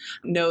calls and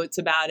notes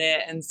about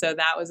it. And so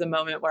that was a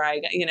moment where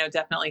I,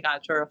 definitely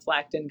got to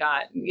reflect and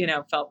got,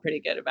 felt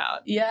pretty good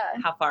about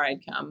how far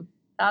I'd come.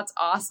 That's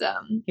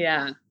awesome.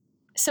 Yeah.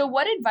 So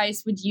what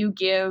advice would you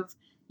give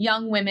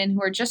young women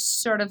who are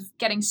just sort of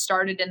getting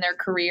started in their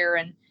career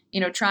and,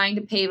 trying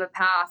to pave a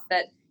path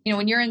that,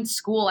 when you're in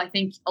school, I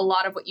think a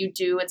lot of what you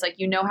do, it's like,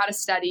 how to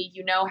study,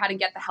 how to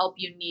get the help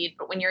you need.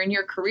 But when you're in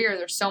your career,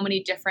 there's so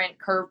many different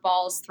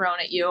curveballs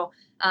thrown at you.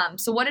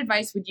 So what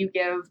advice would you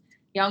give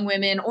young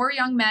women or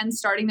young men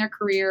starting their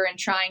career and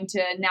trying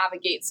to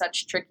navigate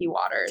such tricky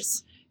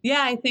waters?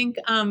 Yeah, I think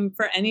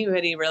for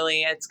anybody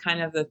really, it's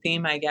kind of the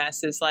theme, I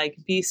guess, is like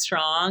be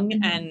strong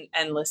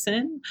and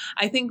listen.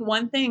 I think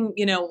one thing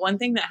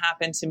that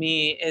happened to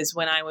me is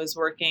when I was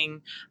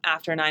working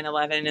after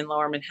 9/11 in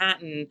Lower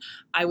Manhattan,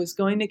 I was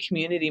going to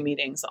community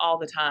meetings all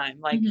the time,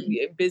 like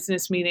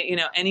business meeting,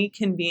 any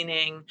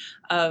convening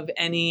of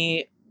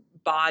any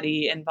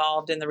body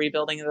involved in the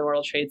rebuilding of the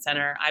World Trade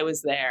Center. I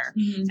was there.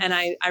 And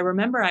I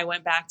remember I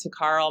went back to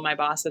Carl, my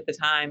boss at the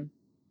time,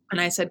 and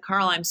I said,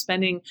 Carl, I'm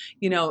spending,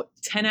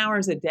 10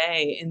 hours a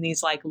day in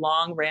these like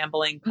long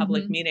rambling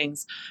public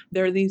meetings.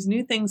 There are these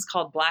new things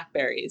called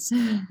Blackberries.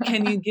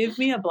 Can you give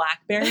me a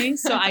Blackberry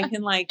so I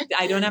can I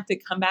don't have to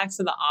come back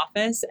to the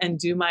office and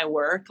do my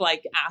work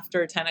like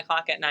after 10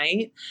 o'clock at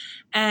night.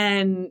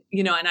 And,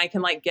 and I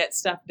can get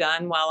stuff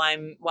done while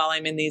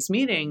I'm in these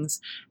meetings.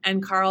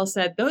 And Carl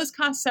said, those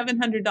cost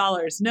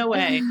 $700. No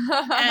way.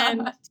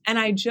 And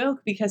I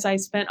joke because I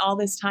spent all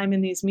this time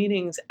in these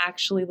meetings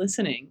actually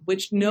listening,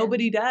 which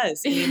nobody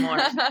does anymore,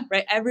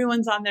 right?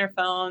 Everyone's on their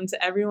phones.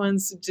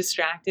 Everyone's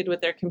distracted with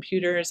their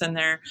computers and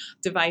their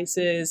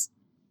devices.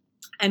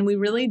 And we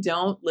really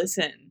don't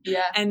listen.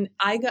 Yeah. And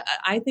I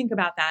think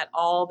about that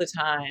all the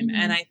time.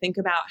 And I think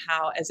about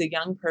how, as a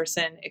young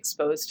person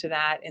exposed to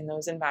that in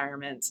those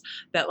environments,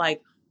 that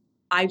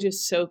I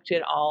just soaked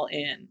it all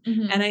in.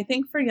 And I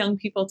think for young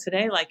people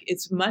today,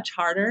 it's much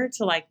harder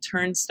to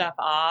turn stuff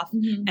off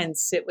and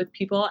sit with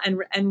people.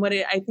 And what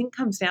I think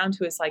comes down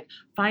to is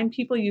find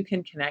people you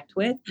can connect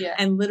with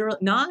and literally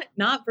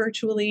not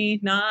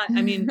virtually,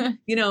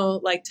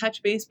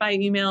 touch base by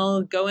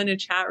email, go in a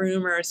chat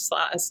room or a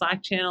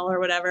Slack channel or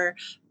whatever.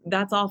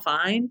 That's all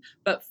fine.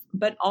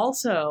 But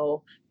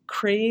also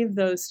crave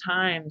those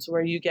times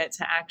where you get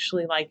to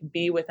actually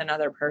be with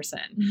another person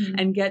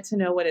and get to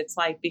know what it's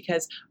like,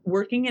 because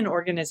working in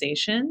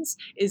organizations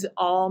is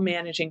all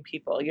managing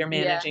people. You're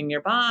managing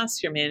your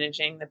boss, you're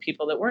managing the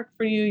people that work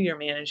for you, you're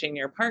managing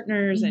your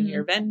partners and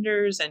your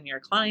vendors and your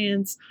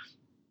clients.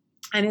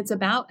 And it's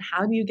about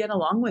how do you get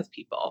along with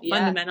people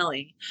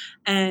fundamentally.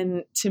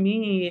 And to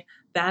me,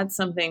 that's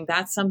something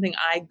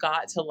I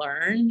got to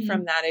learn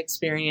from that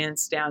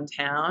experience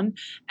downtown,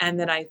 and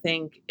that I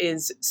think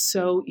is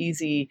so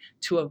easy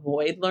to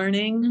avoid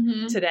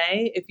learning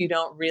today if you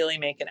don't really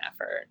make an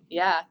effort.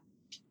 Yeah.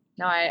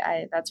 No,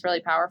 I that's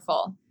really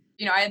powerful.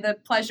 I had the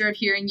pleasure of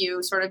hearing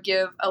you sort of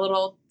give a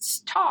little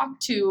talk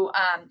to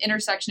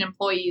Intersection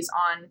employees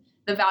on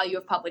the value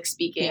of public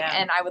speaking.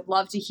 And I would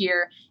love to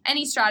hear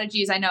any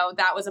strategies. I know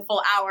that was a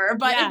full hour,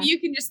 but if you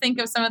can just think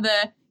of some of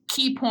the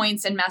key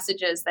points and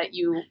messages that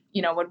you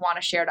would want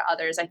to share to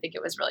others, I think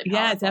it was really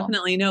powerful. Yeah,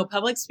 definitely. No,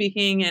 public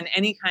speaking and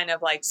any kind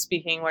of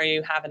speaking where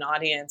you have an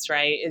audience,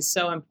 right, is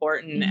so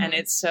important. And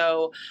it's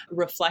so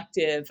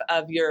reflective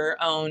of your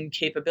own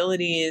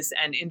capabilities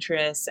and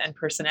interests and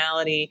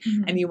personality.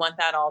 And you want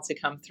that all to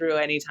come through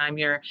anytime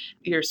you're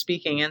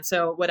speaking. And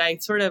so what I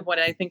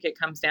think it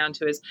comes down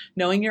to is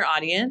knowing your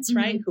audience,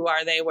 right? Who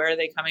are they? Where are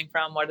they coming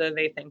from? What are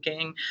they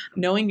thinking?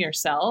 Knowing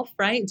yourself,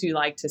 right? Do you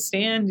like to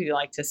stand? Do you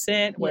like to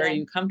sit? Where are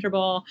you comfortable?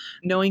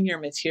 Knowing your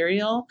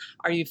material.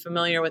 Are you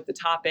familiar with the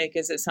topic?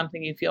 Is it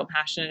something you feel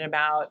passionate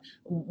about?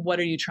 What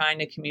are you trying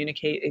to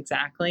communicate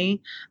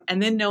exactly?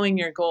 And then knowing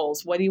your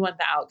goals. What do you want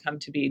the outcome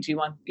to be? Do you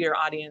want your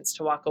audience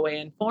to walk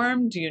away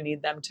informed? Do you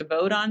need them to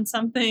vote on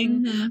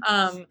something?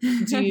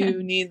 Do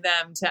you need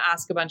them to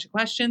ask a bunch of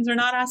questions or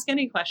not ask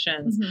any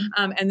questions?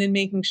 And then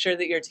making sure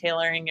that you're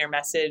tailoring your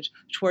message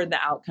toward the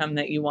outcome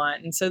that you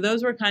want. And so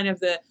those were kind of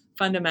the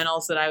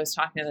fundamentals that I was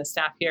talking to the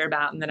staff here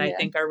about, and that I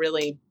think are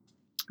really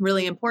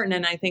important.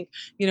 And I think,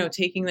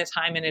 taking the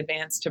time in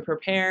advance to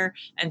prepare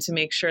and to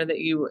make sure that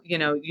you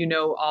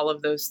know all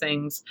of those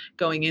things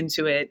going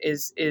into it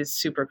is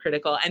super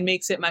critical and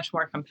makes it much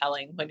more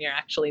compelling when you're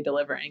actually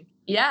delivering.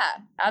 Yeah,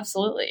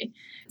 absolutely.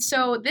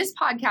 So this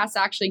podcast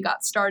actually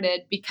got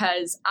started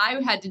because I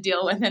had to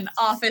deal with an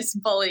office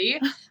bully,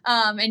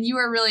 and you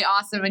were really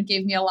awesome and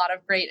gave me a lot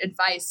of great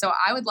advice. So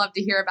I would love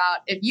to hear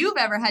about if you've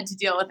ever had to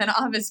deal with an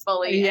office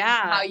bully and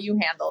how you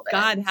handled it.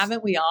 God,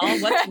 haven't we all?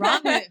 What's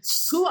wrong with it?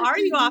 Who are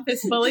you,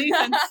 office bullies?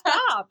 And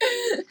stop.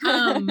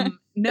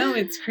 No,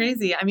 it's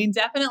crazy. I mean,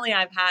 definitely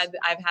I've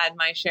had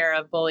my share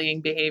of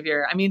bullying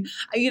behavior. I mean,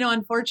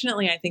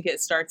 unfortunately, I think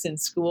it starts in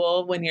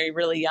school when you're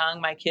really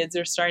young. My kids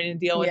are starting to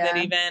deal with it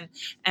even.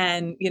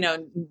 And,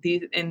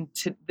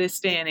 to this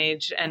day and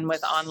age and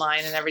with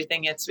online and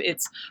everything,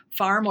 it's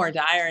far more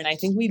dire. And I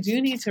think we do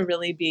need to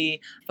really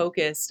be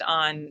focused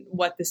on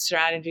what the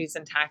strategies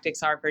and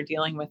tactics are for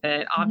dealing with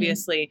it.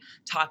 Obviously,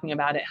 talking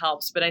about it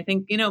helps. But I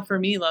think, for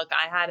me, look,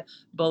 I had a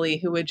bully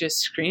who would just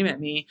scream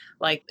at me,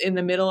 in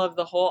the middle of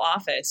the whole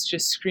office,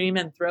 just scream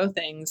and throw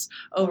things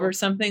over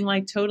something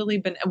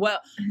totally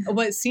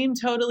what seemed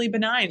totally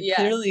benign.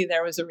 Clearly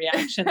there was a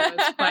reaction that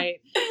was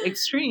quite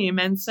extreme.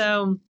 And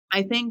so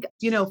I think,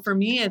 for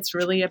me, it's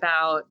really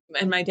about,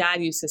 and my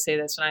dad used to say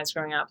this when I was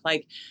growing up,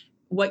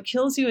 what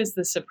kills you is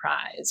the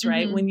surprise,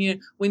 right? When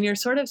you're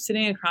sort of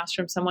sitting across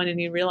from someone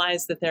and you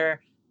realize that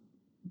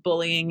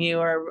bullying you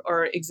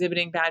or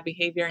exhibiting bad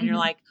behavior, and you're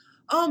like,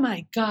 oh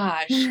my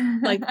gosh,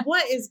 like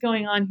what is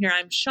going on here?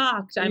 I'm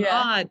shocked. I'm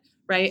odd.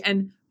 Right.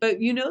 But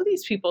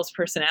these people's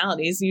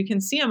personalities, you can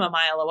see them a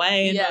mile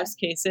away in most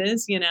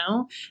cases,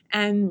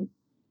 and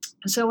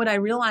so what I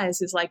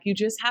realized is like, you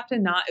just have to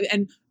not,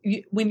 and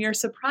when you're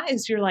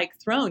surprised, you're like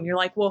thrown, you're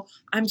like, well,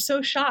 I'm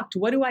so shocked.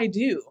 What do I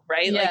do?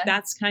 Right. Like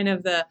that's kind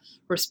of the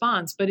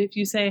response. But if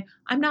you say,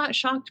 I'm not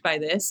shocked by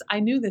this, I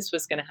knew this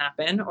was going to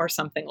happen or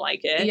something like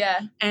it. Yeah.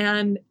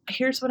 And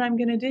here's what I'm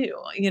going to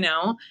do,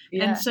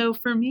 And so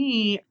for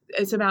me,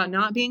 it's about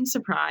not being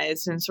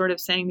surprised and sort of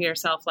saying to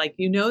yourself, like,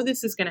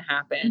 this is going to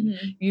happen.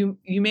 You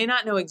may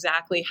not know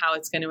exactly how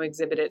it's going to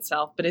exhibit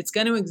itself, but it's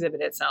going to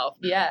exhibit itself.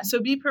 Yeah. So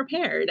be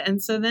prepared.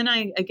 And so then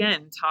I,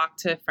 again, talk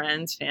to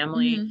friends,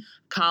 family,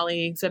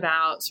 colleagues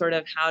about sort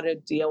of how to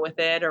deal with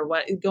it, or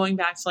going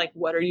back to like,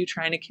 what are you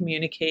trying to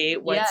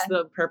communicate? What's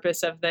the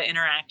purpose of the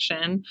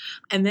interaction?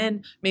 And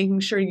then making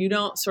sure you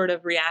don't sort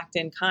of react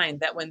in kind,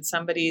 that when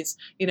somebody's,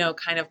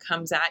 kind of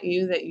comes at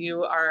you, that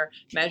you are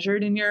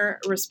measured in your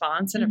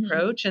response and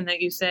approach, and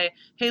that you say,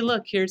 hey,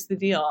 look, here's the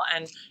deal.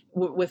 And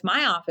with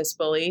my office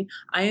bully,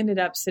 I ended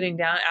up sitting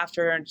down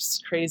after a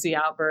just crazy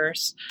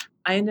outburst.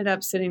 I ended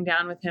up sitting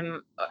down with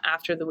him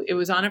it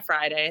was on a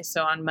Friday.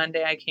 So on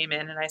Monday I came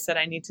in and I said,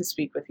 I need to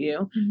speak with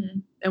you.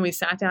 And we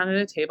sat down at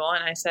a table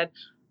and I said,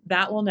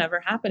 that will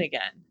never happen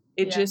again.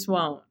 It just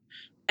won't.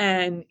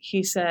 And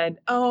he said,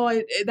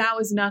 oh, that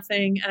was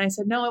nothing. And I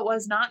said, no, it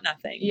was not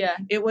nothing. Yeah.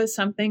 It was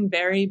something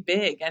very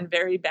big and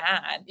very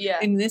bad. Yeah.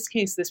 In this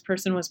case, this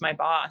person was my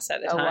boss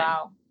at the time. Oh,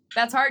 wow.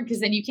 That's hard because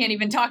then you can't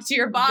even talk to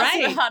your boss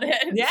about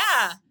it.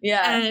 Yeah.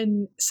 Yeah.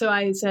 And so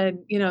I said,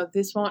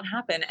 this won't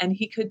happen. And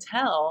he could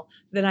tell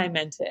that I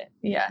meant it.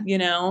 Yeah.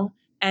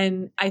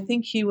 And I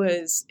think he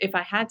was, if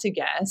I had to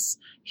guess,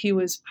 he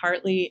was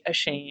partly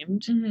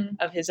ashamed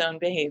of his own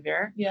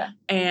behavior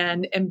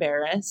and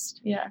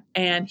embarrassed. Yeah.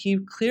 And he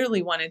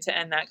clearly wanted to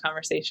end that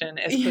conversation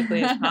as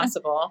quickly as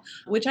possible,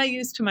 which I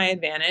used to my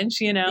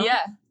advantage,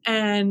 Yeah.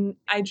 And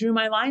I drew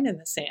my line in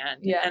the sand.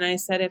 Yeah. And I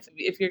said,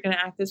 if you're going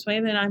to act this way,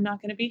 then I'm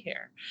not going to be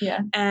here. Yeah.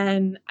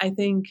 And I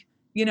think,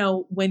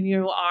 when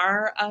you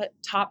are a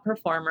top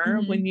performer,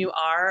 when you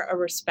are a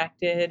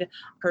respected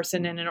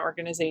person in an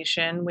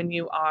organization, when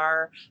you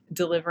are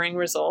delivering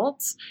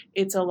results,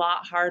 it's a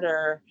lot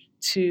harder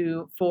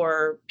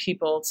for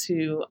people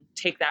to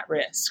take that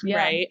risk,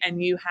 right?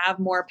 And you have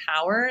more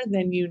power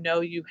than you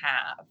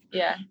have.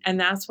 Yeah. And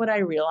that's what I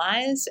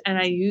realized. And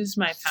I used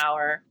my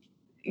power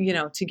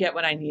to get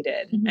what I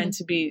needed and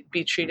to be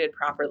treated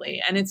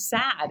properly. And it's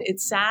sad.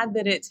 It's sad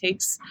that it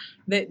takes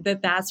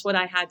that's what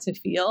I had to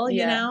feel,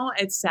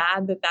 It's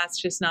sad that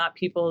that's just not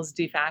people's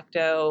de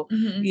facto,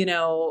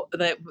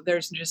 that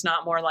there's just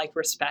not more like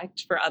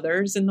respect for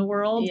others in the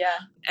world. Yeah.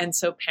 And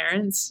so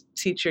parents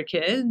teach your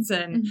kids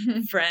and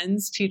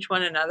friends teach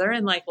one another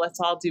and like, let's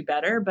all do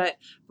better. But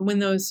in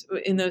those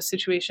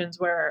situations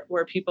where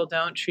people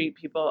don't treat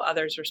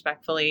others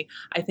respectfully,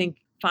 I think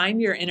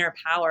find your inner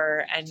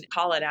power and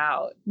call it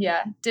out.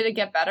 Yeah. Did it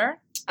get better?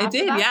 It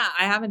did. That? Yeah.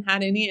 I haven't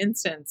had any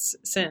instance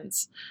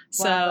since.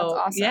 So that's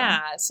awesome.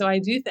 Yeah. So I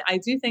do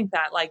think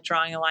that like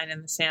drawing a line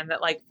in the sand,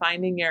 that like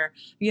finding your,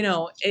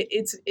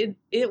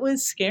 it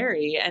was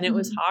scary and it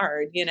was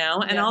hard, and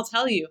I'll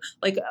tell you,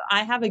 like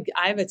I have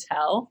a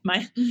tell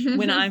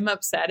when I'm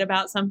upset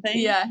about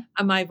something,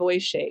 my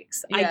voice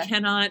shakes.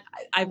 Yeah.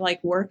 I've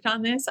like worked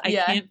on this. I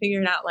can't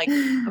figure it out. Like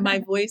my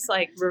voice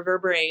like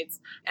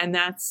reverberates, and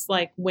that's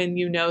like when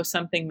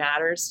something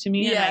matters to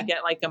me and I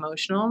get like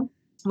emotional,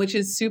 which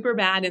is super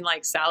bad in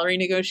like salary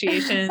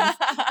negotiations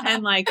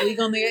and like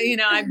legal,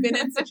 I've been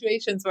in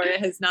situations where it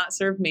has not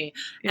served me.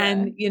 Yeah.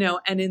 And,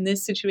 and in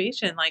this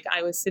situation, like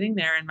I was sitting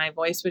there and my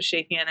voice was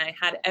shaking and I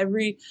had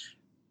every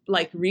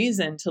like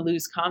reason to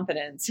lose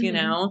confidence,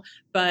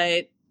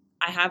 but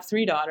I have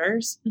 3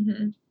 daughters.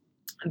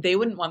 They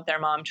wouldn't want their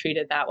mom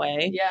treated that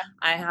way. Yeah.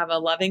 I have a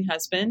loving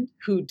husband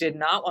who did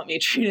not want me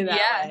treated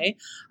that way.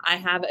 I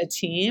have a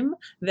team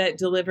that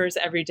delivers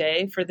every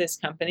day for this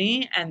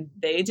company and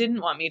they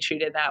didn't want me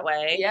treated that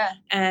way. Yeah.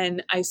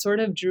 And I sort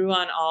of drew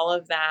on all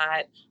of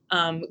that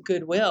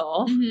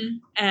goodwill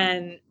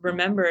and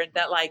remembered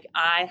that like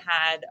I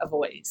had a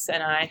voice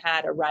and I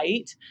had a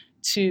right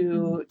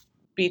to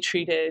be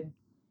treated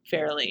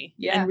fairly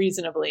and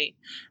reasonably.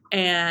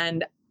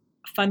 And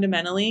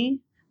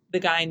fundamentally, the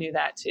guy knew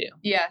that too.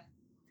 Yeah.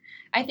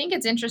 I think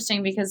it's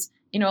interesting because,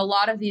 a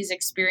lot of these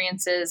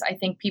experiences, I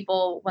think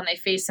people, when they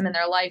face them in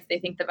their life, they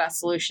think the best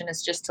solution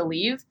is just to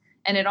leave.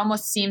 And it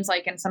almost seems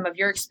like in some of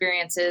your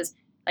experiences,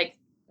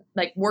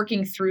 like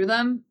working through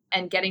them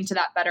and getting to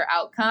that better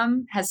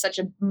outcome has such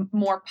a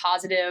more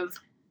positive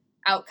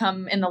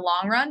outcome in the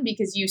long run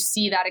because you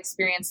see that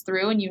experience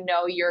through and you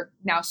know you're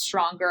now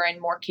stronger and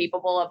more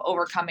capable of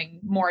overcoming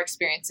more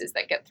experiences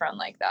that get thrown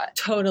like that.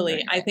 Totally.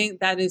 Right. I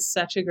think that is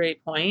such a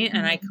great point,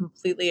 and I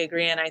completely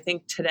agree. And I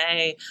think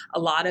today a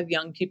lot of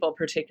young people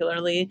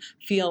particularly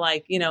feel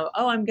like,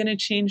 oh, I'm going to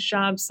change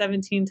jobs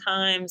 17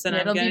 times and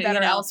it'll I'm going to be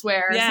better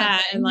elsewhere. Yeah.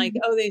 And like,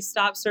 oh, they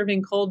stopped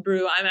serving cold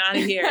brew. I'm out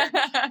of here.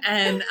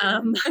 And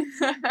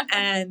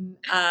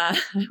I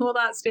will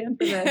not stand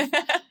for this.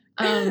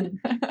 And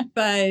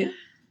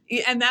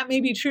that may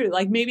be true.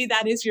 Like maybe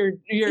that is your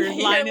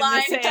line in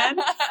the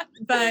sand.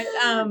 But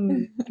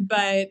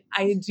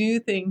I do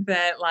think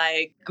that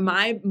like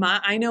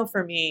I know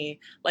for me,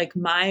 like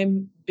my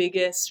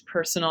biggest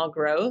personal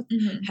growth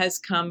has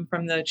come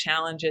from the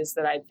challenges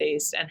that I've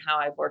faced and how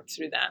I've worked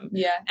through them.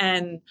 Yeah.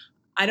 And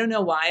I don't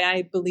know why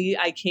I believe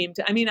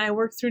I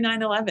worked through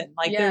 9/11.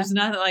 Like there's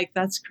not like,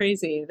 that's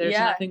crazy. There's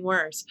nothing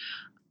worse.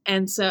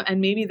 And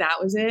maybe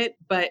that was it.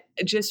 But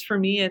just for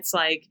me, it's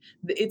like,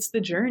 it's the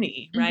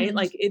journey, right?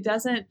 Like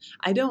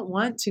I don't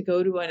want to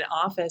go to an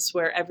office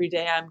where every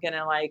day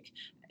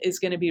is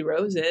going to be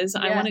roses.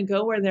 I want to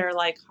go where there are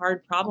like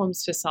hard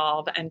problems to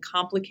solve and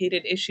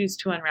complicated issues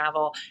to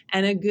unravel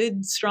and a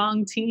good,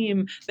 strong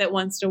team that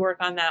wants to work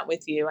on that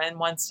with you and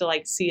wants to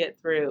like see it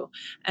through.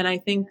 And I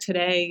think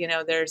today,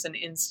 there's an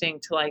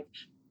instinct to like,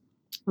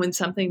 when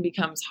something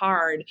becomes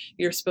hard,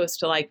 you're supposed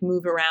to like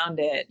move around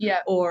it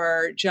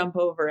or jump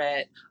over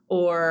it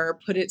or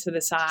put it to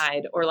the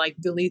side or like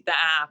delete the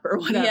app or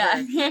whatever.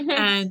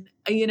 Yeah.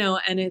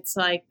 And it's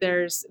like,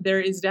 there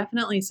is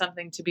definitely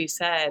something to be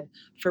said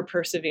for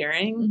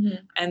persevering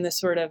and the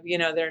sort of,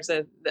 there's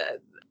the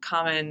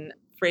common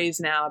phrase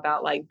now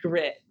about like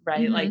grit,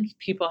 right? Like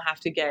people have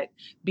to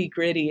be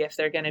gritty if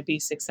they're going to be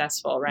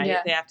successful, right?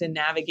 They have to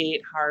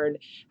navigate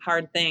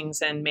hard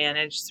things and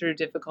manage through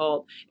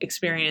difficult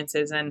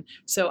experiences. And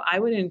so I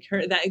would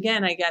encourage that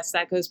again. I guess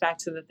that goes back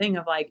to the thing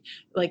of like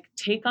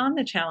take on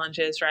the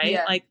challenges, right?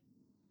 Yeah. Like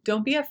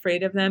don't be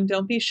afraid of them.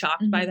 Don't be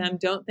shocked by them.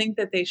 Don't think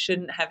that they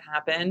shouldn't have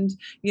happened.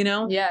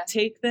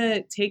 Take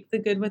the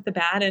good with the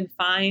bad and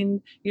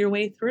find your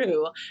way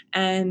through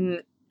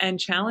and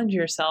challenge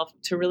yourself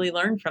to really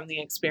learn from the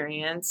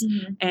experience.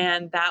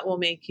 And that will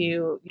make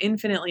you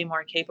infinitely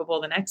more capable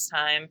the next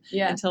time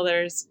until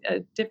there's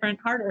a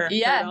different, harder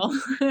hurdle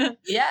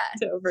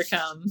to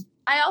overcome.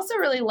 I also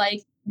really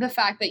like the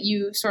fact that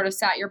you sort of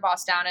sat your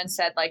boss down and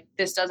said, like,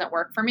 this doesn't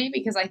work for me,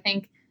 because I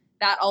think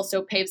that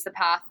also paves the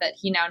path that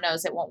he now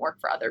knows it won't work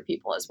for other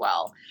people as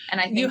well. And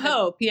I think you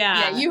hope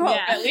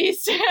at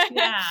least.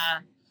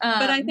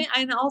 But I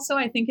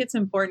think it's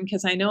important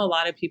because I know a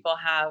lot of people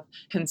have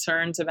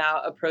concerns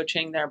about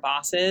approaching their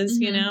bosses,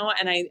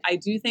 and I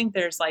do think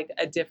there's like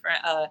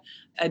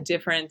a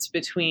difference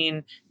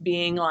between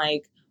being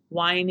like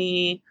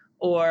whiny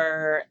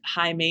or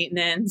high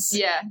maintenance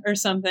or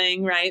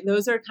something, right?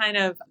 Those are kind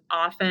of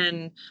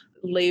often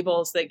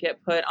labels that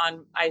get put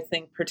on, I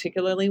think,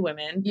 particularly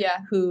women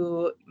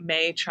who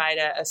may try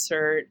to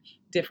assert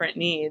different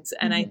needs.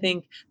 And I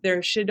think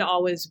there should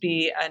always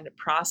be a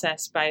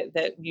process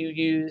that you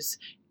use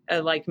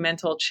a like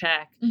mental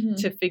check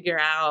to figure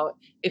out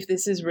if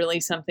this is really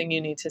something you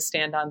need to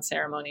stand on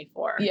ceremony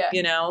for.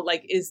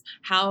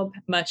 How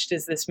much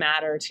does this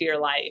matter to your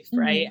life,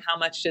 right? How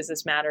much does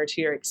this matter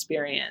to your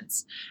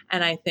experience?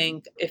 And I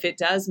think if it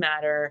does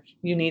matter,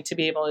 you need to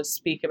be able to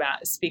speak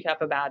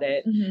up about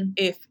it.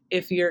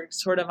 If you're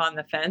sort of on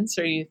the fence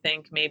or you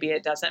think maybe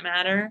it doesn't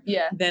matter,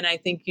 then I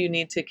think you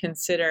need to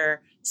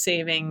consider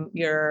saving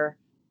your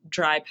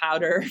dry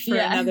powder for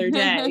another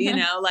day,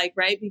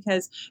 right?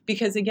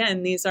 Because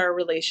again, these are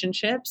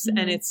relationships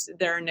and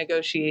there are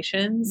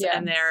negotiations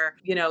and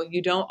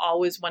you don't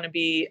always want to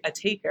be a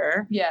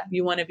taker.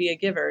 You want to be a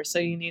giver. So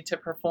you need to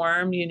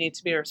perform, you need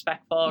to be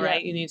respectful,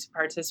 right? You need to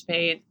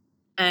participate.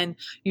 And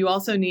you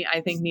also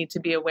need to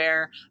be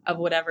aware of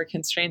whatever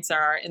constraints there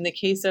are. In the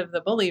case of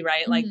the bully,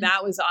 right? Like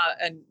that was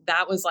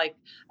like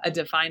a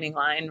defining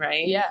line,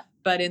 right? Yeah.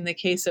 But in the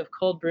case of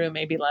cold brew,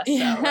 maybe less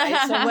so,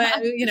 right?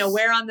 So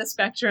where on the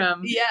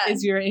spectrum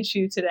is your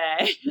issue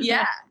today?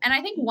 And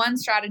I think one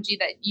strategy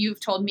that you've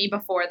told me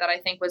before that I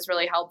think was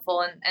really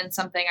helpful and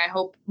something I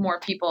hope more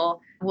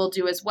people will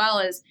do as well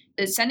is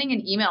sending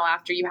an email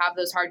after you have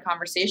those hard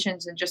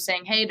conversations and just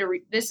saying, hey,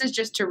 this is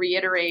just to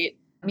reiterate,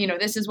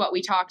 this is what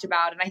we talked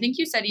about. And I think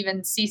you said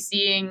even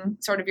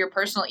CCing sort of your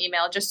personal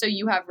email, just so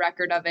you have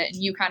record of it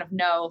and you kind of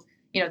know,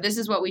 this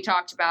is what we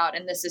talked about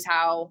and this is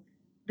how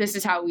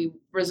we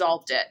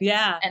resolved it.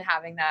 Yeah. And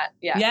having that.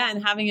 Yeah. Yeah.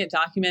 And having it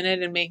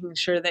documented and making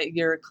sure that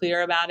you're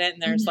clear about it.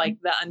 And there's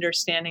like the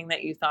understanding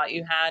that you thought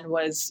you had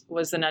was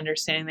an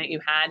understanding that you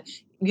had,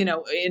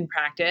 in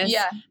practice.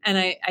 Yeah. And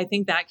I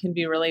think that can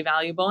be really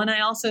valuable. And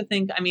I also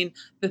think,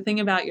 the thing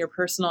about your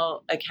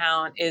personal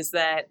account is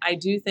that I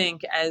do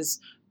think as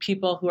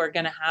people who are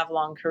going to have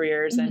long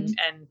careers and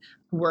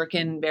work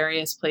in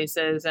various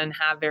places and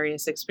have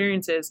various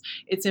experiences,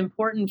 it's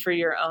important for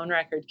your own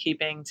record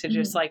keeping to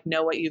just like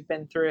know what you've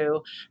been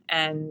through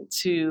and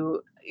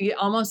to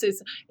almost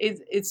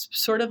it's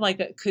sort of like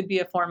it could be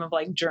a form of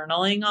like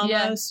journaling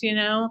almost, you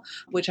know,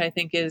 which I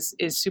think is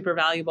super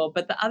valuable.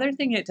 But the other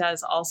thing it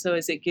does also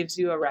is it gives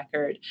you a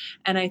record.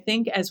 And I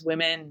think as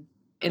women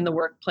in the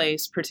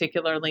workplace,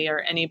 particularly,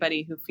 or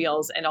anybody who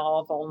feels at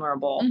all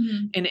vulnerable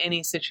in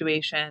any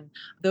situation,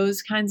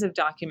 those kinds of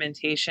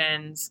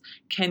documentations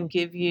can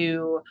give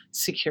you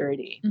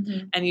security.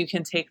 And you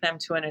can take them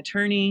to an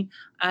attorney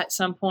at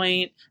some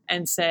point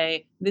and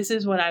say, this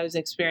is what I was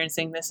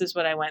experiencing. This is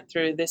what I went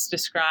through. This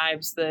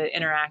describes the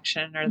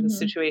interaction or the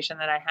situation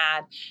that I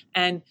had.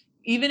 And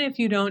even if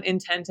you don't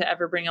intend to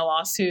ever bring a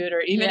lawsuit, or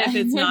even if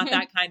it's not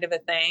that kind of a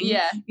thing,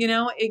 you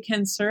know, it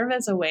can serve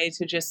as a way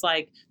to just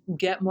like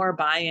get more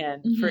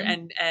buy-in for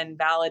and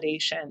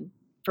validation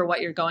for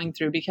what you're going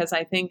through. Because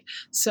I think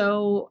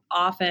so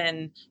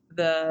often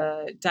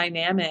the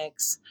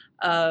dynamics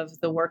of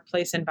the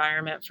workplace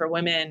environment for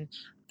women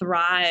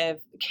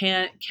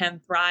can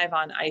thrive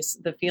on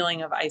the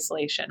feeling of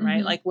isolation,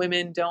 right? Like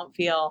women don't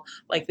feel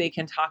like they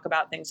can talk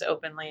about things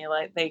openly,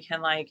 like they can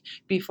like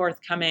be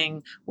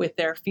forthcoming with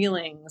their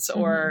feelings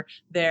or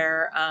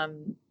their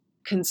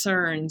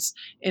concerns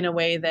in a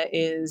way that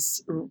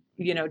is,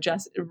 you know,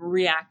 just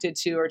reacted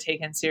to or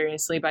taken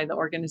seriously by the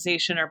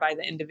organization or by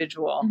the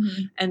individual.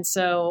 And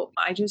so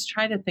I just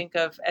try to think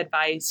of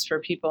advice for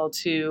people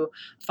to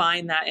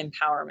find that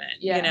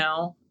empowerment, you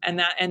know,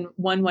 and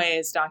one way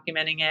is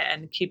documenting it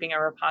and keeping a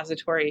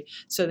repository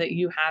so that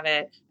you have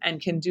it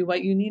and can do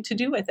what you need to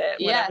do with it,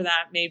 whatever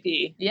that may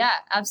be. Yeah,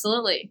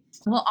 absolutely.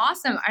 Well,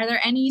 awesome. Are there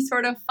any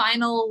sort of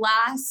final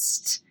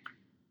last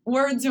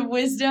words of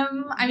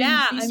wisdom? I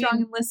mean, be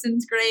strong and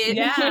listen's great.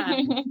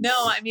 No,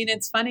 I mean,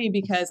 it's funny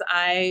because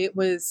I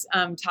was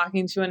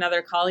talking to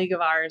another colleague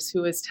of ours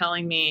who was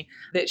telling me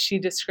that she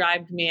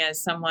described me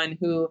as someone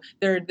who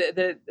there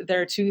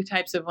are two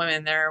types of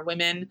women. There are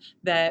women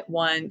that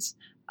want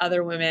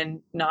other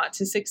women not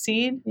to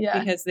succeed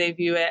because they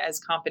view it as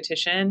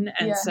competition.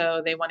 And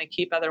so they want to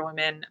keep other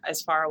women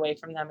as far away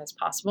from them as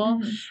possible.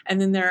 And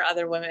then there are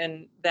other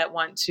women that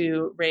want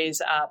to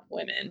raise up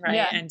women,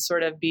 right? And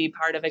sort of be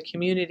part of a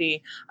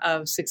community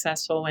of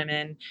successful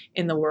women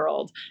in the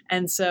world.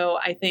 And so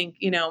I think,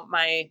 you know,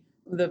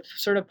 the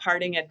sort of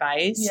parting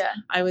advice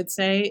I would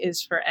say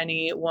is for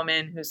any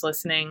woman who's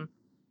listening,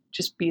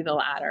 just be the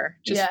latter,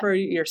 just for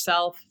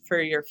yourself, for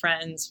your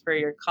friends, for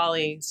your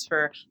colleagues,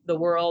 for the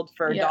world,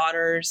 for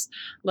daughters.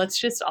 Let's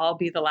just all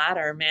be the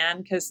latter,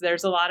 man, because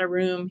there's a lot of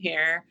room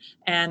here.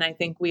 And I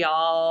think we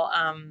all,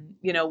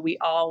 you know, we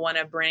all want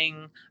to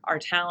bring our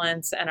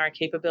talents and our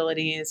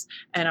capabilities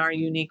and our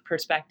unique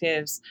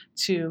perspectives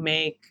to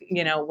make,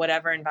 you know,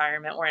 whatever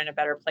environment we're in a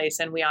better place.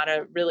 And we ought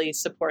to really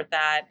support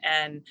that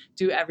and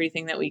do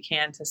everything that we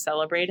can to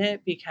celebrate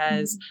it,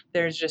 because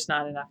there's just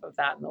not enough of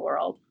that in the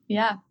world.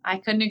 Yeah, I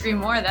couldn't agree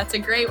more. That's a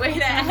great way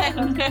to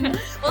end.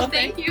 Well,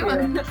 thank you.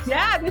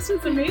 Yeah, this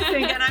was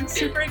amazing. And I'm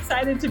super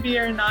excited to be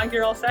your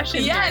inaugural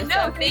session.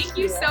 Yeah, thank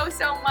you so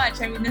much.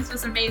 I mean, this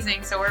was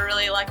amazing. So we're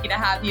really lucky to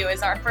have you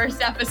as our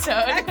first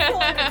episode.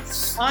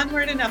 Excellent.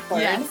 Onward and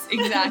upward. Yes,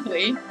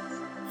 exactly.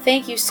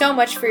 Thank you so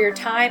much for your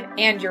time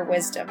and your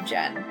wisdom,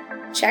 Jen.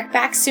 Check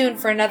back soon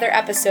for another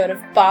episode of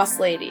Boss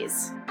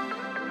Ladies.